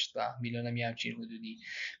 داشت و میلان هم همچین حدودی.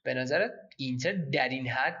 به نظرت اینتر در این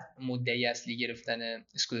حد مدعی اصلی گرفتن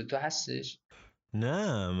اسکودتو هستش؟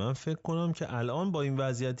 نه من فکر کنم که الان با این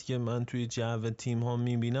وضعیتی که من توی جو تیم ها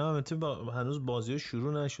میبینم، البته هنوز بازی ها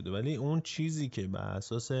شروع نشده، ولی اون چیزی که به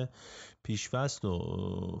اساس پیش‌فصل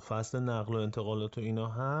و فصل نقل و انتقالات و اینا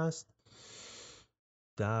هست،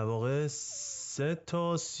 در واقع 3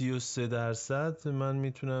 تا 33% من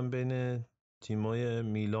میتونم بین تیمای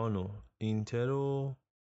میلان و اینتر و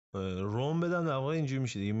روم بدم. در واقع اینجوری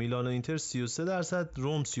میشه دیگه، میلان و اینتر 33%،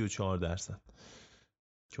 روم 34%.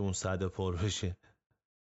 که اون صد پر بشه.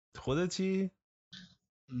 خودت چی؟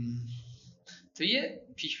 تو یه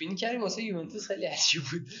پیش بینی کردی واسه یوونتوس خیلی عجیب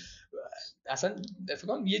بود. اصلا فکر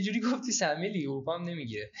کنم یه جوری گفتی سهمیه لیگ اروپا هم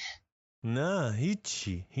نمیگیره. نه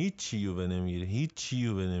هیچی یووه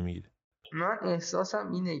نمیگیره. من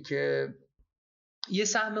احساسم اینه که یه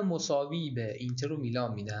سهم مساوی به اینتر و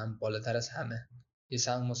میلان میدم، بالاتر از همه یه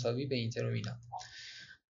سهم مساوی به اینتر و میلان.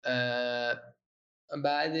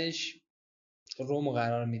 بعدش روم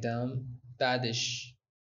قرار میدم، بعدش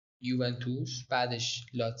یوونتوس، بعدش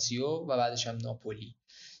لاتزیو و بعدش هم ناپولی.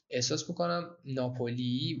 احساس میکنم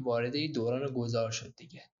ناپولی وارد یه دوران گذار شد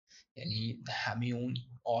دیگه، یعنی همه اون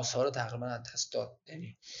آثار رو تقریبا از دست داد.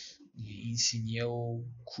 یعنی اینسینیه و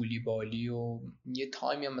کولیبالی و یه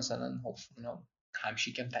تایمی هم مثلا اونا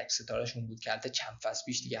همشیک هم تک ستارهشون بود که البته چند فصل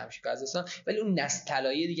پیش دیگه همشیک از دستان، ولی اون نسل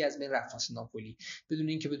طلایی دیگه از بین رفت واسه ناپولی بدون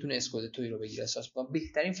اینکه بتونه اسکودتوی رو بگیره. احساس میکنم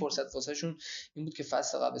بهترین فرصت واسهشون این بود که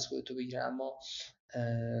فصل قبل اسکودتو بگیرن، اما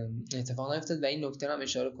اتفاق نیفتاد. و این نکته رو هم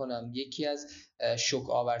اشاره کنم، یکی از شوک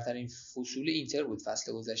آورترین فصول اینتر بود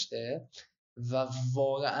فصل گذشته و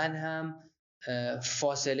واقعا هم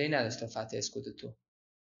فاصله نداشت تا فتح اسکودتو.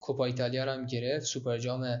 کوپا ایتالیا رو هم گرفت، سوپر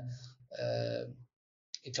جام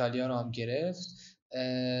ایتالیا رو هم گرفت.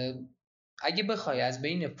 اگه بخوای از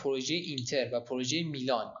بین پروژه اینتر و پروژه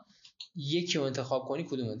میلان یکی رو انتخاب کنی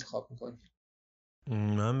کدوم انتخاب میکنی؟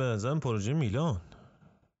 من به نظرم پروژه میلان.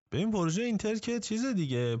 ببین پروژه اینتر که چیز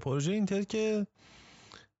دیگه، پروژه اینتر که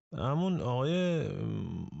همون آقای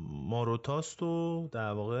ماروتاست و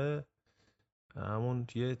در واقع همون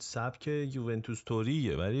یه سبک یوونتوس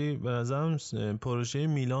توریه، ولی به نظرم پروژه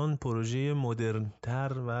میلان پروژه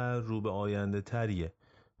مدرن‌تر و رو به آینده تریه،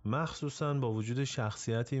 مخصوصا با وجود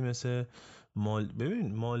شخصیتی مثل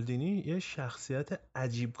ببین مالدینی یه شخصیت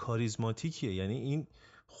عجیب کاریزماتیکیه. یعنی این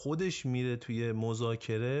خودش میره توی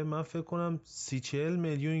مذاکره، من فکر کنم 30-40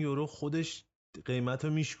 میلیون یورو خودش قیمت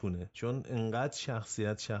رو میشکونه، چون انقدر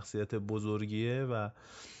شخصیت بزرگیه. و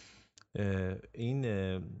این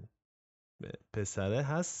پسره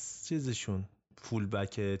هست چیزشون فول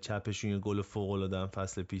بک چپشون یه گل فوق‌العاده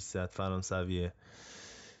فصل پیش زد، فرانسویه،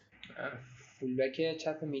 فول بک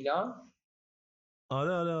چپ میلان.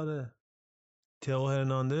 آره تئو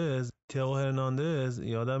هرناندز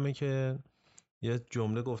یادمه که یه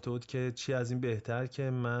جمله گفته بود که چی از این بهتر که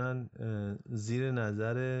من زیر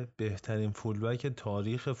نظر بهترین فولبک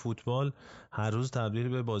تاریخ فوتبال هر روز تبدیل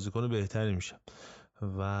به بازیکن بهتری میشم.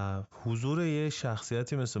 و حضور یه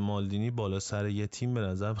شخصیتی مثل مالدینی بالا سر یه تیم به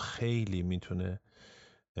نظرم خیلی میتونه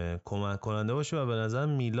کمک کننده باشه و به نظر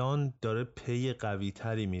میلان داره پی قوی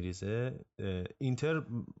تری میریزه. اینتر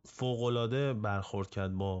فوق‌العاده برخورد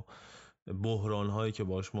کرد با بحران هایی که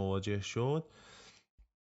باش مواجه شد،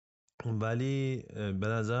 ولی به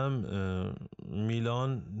نظرم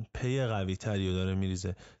میلان پی قوی تری رو داره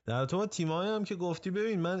میریزه. در تو تیمایی هم که گفتی،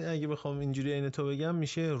 ببین من اگه بخوام اینجوری عین تو بگم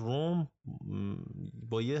میشه روم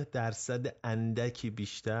با 1% اندکی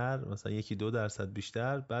بیشتر، مثلا 1-2%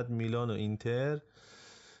 بیشتر، بعد میلان و اینتر،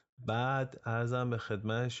 بعد عرضم به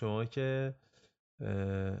خدمت شما که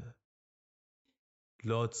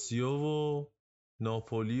لاتزیو و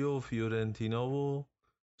ناپولی و فیورنتینا و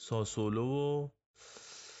ساسولو و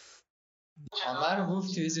همه رو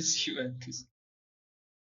گفتی بزرس یوونتوس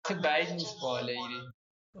که بعید نیست بالا ایری.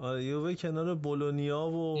 آره یووه کنار بولونیا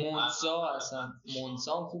و مونزا. اصلا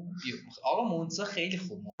مونزا خوب آقا مونزا خیلی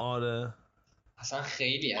خوب. آره اصلا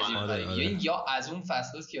خیلی عجیب غریبه. یا از اون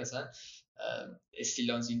فصلاست که مثلا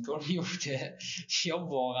استیلانز اینطور میفته یا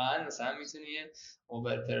واقعا مثلا میتونه یه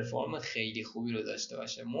اوور پرفورم خیلی خوبی رو داشته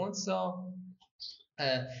باشه. مونزا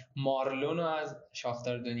مارلون رو از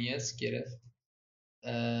شاختار دونیتسک گرفت،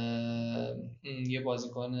 یه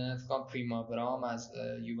بازیکن فکرم پریماورام از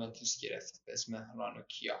یوونتوس گرفت به اسم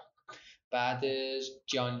رانوکیا. بعدش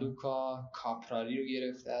جانلوکا کاپراری رو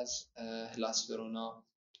گرفت از هلاس ورونا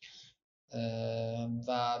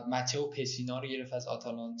و ماتئو پسینا رو گرفت از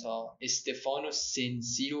آتالانتا. استفانو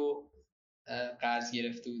سنسی رو قرض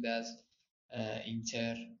گرفته بود از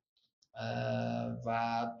اینتر و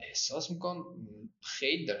احساس میکنم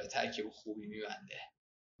خیلی داره ترکیب خوبی میبنده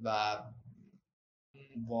و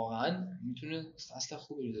واقعا میتونه فصل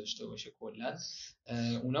خوبی رو داشته باشه. کلا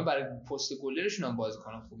اونا برای پست گلرشون هم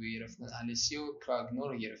بازیکن خوبی گرفتن. السی و کراگنو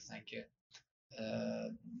رو گرفتن که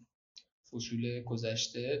فصول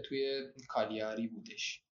گذشته توی کالیاری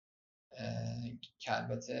بودش که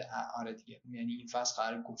البته آره دیگه، یعنی این فصل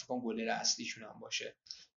قراره گفتم گلر اصلیشون هم باشه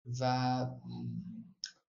و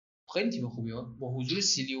خیلی تیم خوبیه. با حضور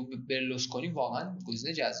سیلیو برلوسکونی واقعا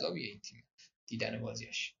گزینه جذابیه این تیم دیدن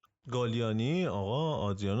بازیش. گالیانی، آقا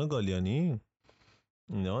آدریانو گالیانی،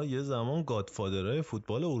 اینا یه زمان گادفادرهای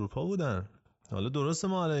فوتبال اروپا بودن. حالا درسته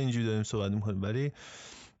ما الان اینجوری داریم صحبت میکنیم، ولی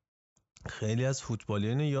خیلی از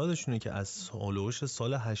فوتبالیان یادشونه که از هولوش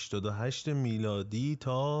سال 88 میلادی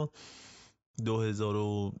تا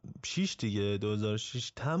 2006 دیگه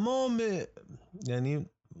 2006 تمام یعنی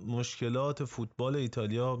مشکلات فوتبال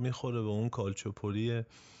ایتالیا میخوره به اون کالچوپوری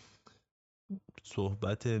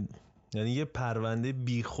صحبت، یعنی یه پرونده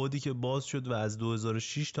بیخودی که باز شد و از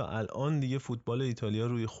 2006 تا الان دیگه فوتبال ایتالیا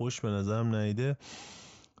روی خوش به نظرم نیده.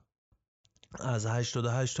 از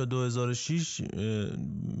 88 تا 2006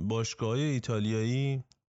 باشگاه ایتالیایی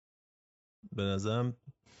به نظرم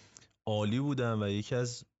عالی بودن و یکی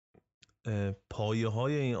از پایه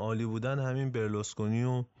های این عالی بودن همین برلوسکونی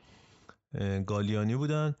و گالیانی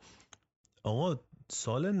بودن. آقا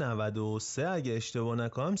سال 93 اگه اشتباه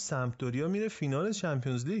نکنم سمپدوریا میره فینال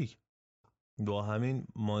چمپیونز لیگ با همین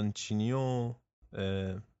مانچینی و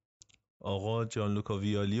آقا جانلوکا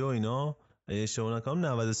ویالی و اینا، اگه اشتباه نکنم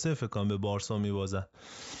 93 فکر کنم به بارسا میبازن.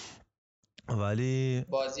 ولی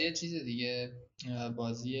بازی چیز دیگه،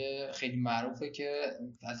 بازی خیلی معروفه که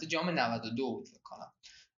اصلا جام 92 بود فکر کنم،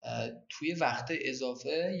 توی وقت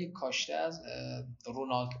اضافه یک کاشته از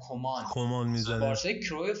رونالد کومان میزنه. بارسای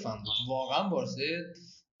کرویف هم بود، واقعا بارسای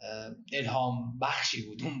الهام بخشی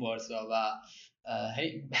بود اون بارسا و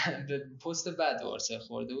به پست بعد بارسا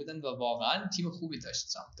خورده بودن و واقعا تیم خوبی داشت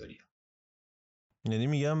سامپدوریا. یعنی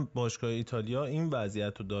میگم باشگاه ایتالیا این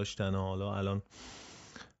وضعیت رو داشتن، حالا الان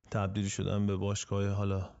تبدیل شدن به باشگاه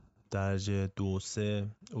حالا درجه 2-3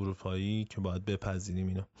 اروپایی که باید بپذیریم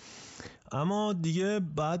اینو. اما دیگه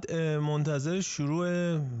بعد منتظر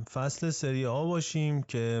شروع فصل سری آ باشیم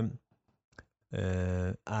که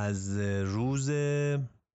از روز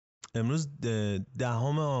امروز 10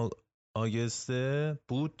 آگوست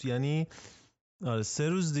بود، یعنی 3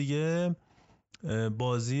 روز دیگه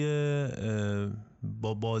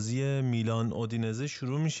بازی میلان اودینزه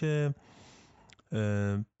شروع میشه،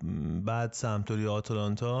 بعد سمپدوریا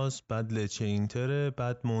آتالانتاس، بعد لچه اینتر،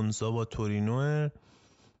 بعد مونزا با تورینو،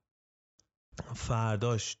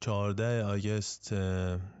 فرداش 14 آگوست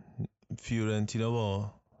فیورنتینا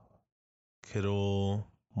با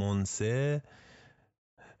کرومونسه،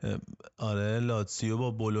 لاتزیو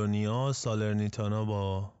با بولونیا، سالرنیتانا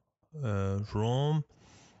با روم،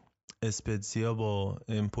 اسپتزیا با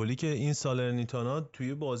امپولی که این سالرنیتانا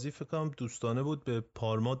توی بازی فکر کنم دوستانه بود به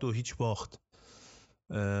پارما 2-0 باخت.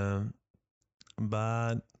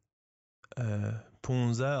 بعد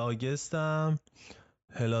 15 آگوست هم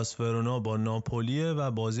هلاس ورونا با ناپولیه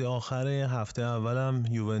و بازی آخر هفته اولم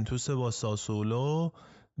یوونتوس با ساسولو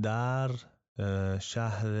در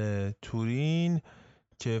شهر تورین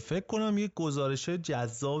که فکر کنم یک گزارش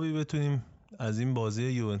جذابی بتونیم از این بازی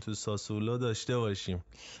یوونتوس ساسولو داشته باشیم،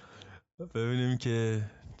 ببینیم که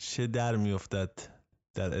چه در میافتد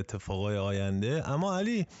در اتفاقای آینده. اما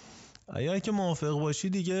علی اگر که موافق باشی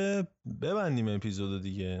دیگه ببندیم اپیزودو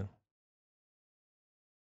دیگه.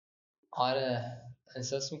 آره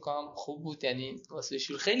احساس میکنم خوب بود، یعنی واسه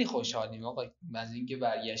شروع خیلی خوشحالیم آقا از اینکه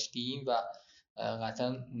برگشتیم و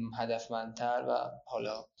قطعا هدفمندتر و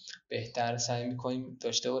حالا بهتر سعی میکنیم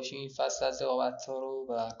داشته باشیم این فصل از رقابت‌ها رو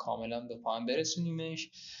و کاملا به پایان برسونیمش.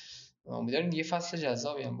 امیدواریم یه فصل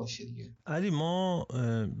جذابی هم باشه دیگه. علی ما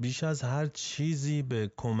بیش از هر چیزی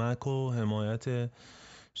به کمک و حمایت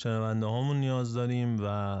شنونده هامون نیاز داریم و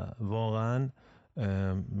واقعا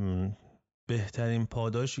بهترین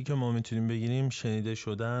پاداشی که ما میتونیم بگیریم شنیده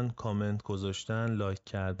شدن، کامنت گذاشتن، لایک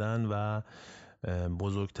کردن و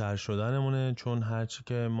بزرگتر شدنمونه، چون هرچی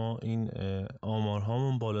که ما این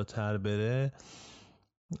آمارهامون بالاتر بره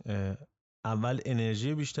اول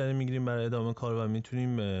انرژی بیشتری میگیریم برای ادامه کار و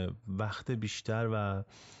میتونیم وقت بیشتر و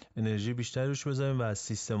انرژی بیشتری روش بذاریم و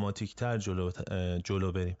سیستماتیک تر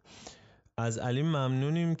جلو بریم. از علی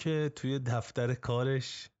ممنونیم که توی دفتر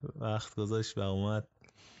کارش وقت گذاشت و اومد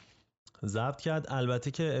ضبط کرد.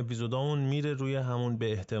 البته که اپیزودامون میره روی همون،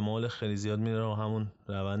 به احتمال خیلی زیاد میره رو همون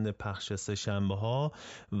روند پخش سه شنبه ها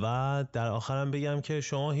و در آخرم بگم که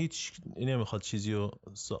شما هیچ نمیخواد چیزی رو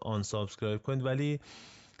آن سابسکرایب کنید، ولی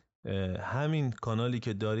همین کانالی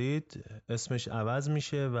که دارید اسمش عوض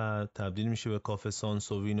میشه و تبدیل میشه به کافه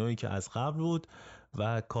سانسووینویی که از قبل بود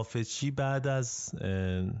و کافه چی بعد از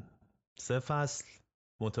 3 فصل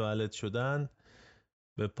متولد شدن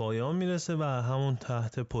به پایان میرسه و همون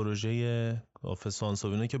تحت پروژه کافه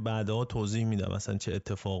سانسووینو که بعدها توضیح میدم مثلا چه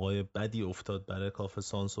اتفاقای بدی افتاد برای کافه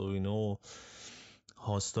سانسووینو و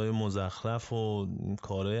هاستای مزخرف و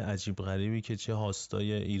کارهای عجیب غریبی که چه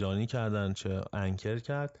هاستای ایرانی کردن چه انکر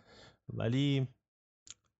کرد. ولی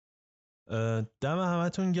دم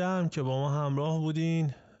همتون گرم که با ما همراه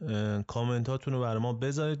بودین. کامنتاتون رو برای ما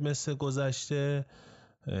بذارید مثل گذشته،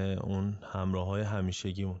 اون همراه های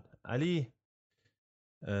همیشگیمون. علی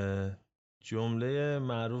جمله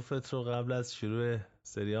معروفت رو قبل از شروع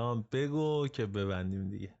سریام بگو که ببندیم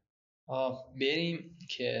دیگه. بریم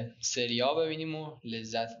که سریا ببینیم و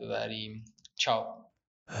لذت ببریم. چاو.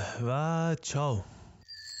 و چاو.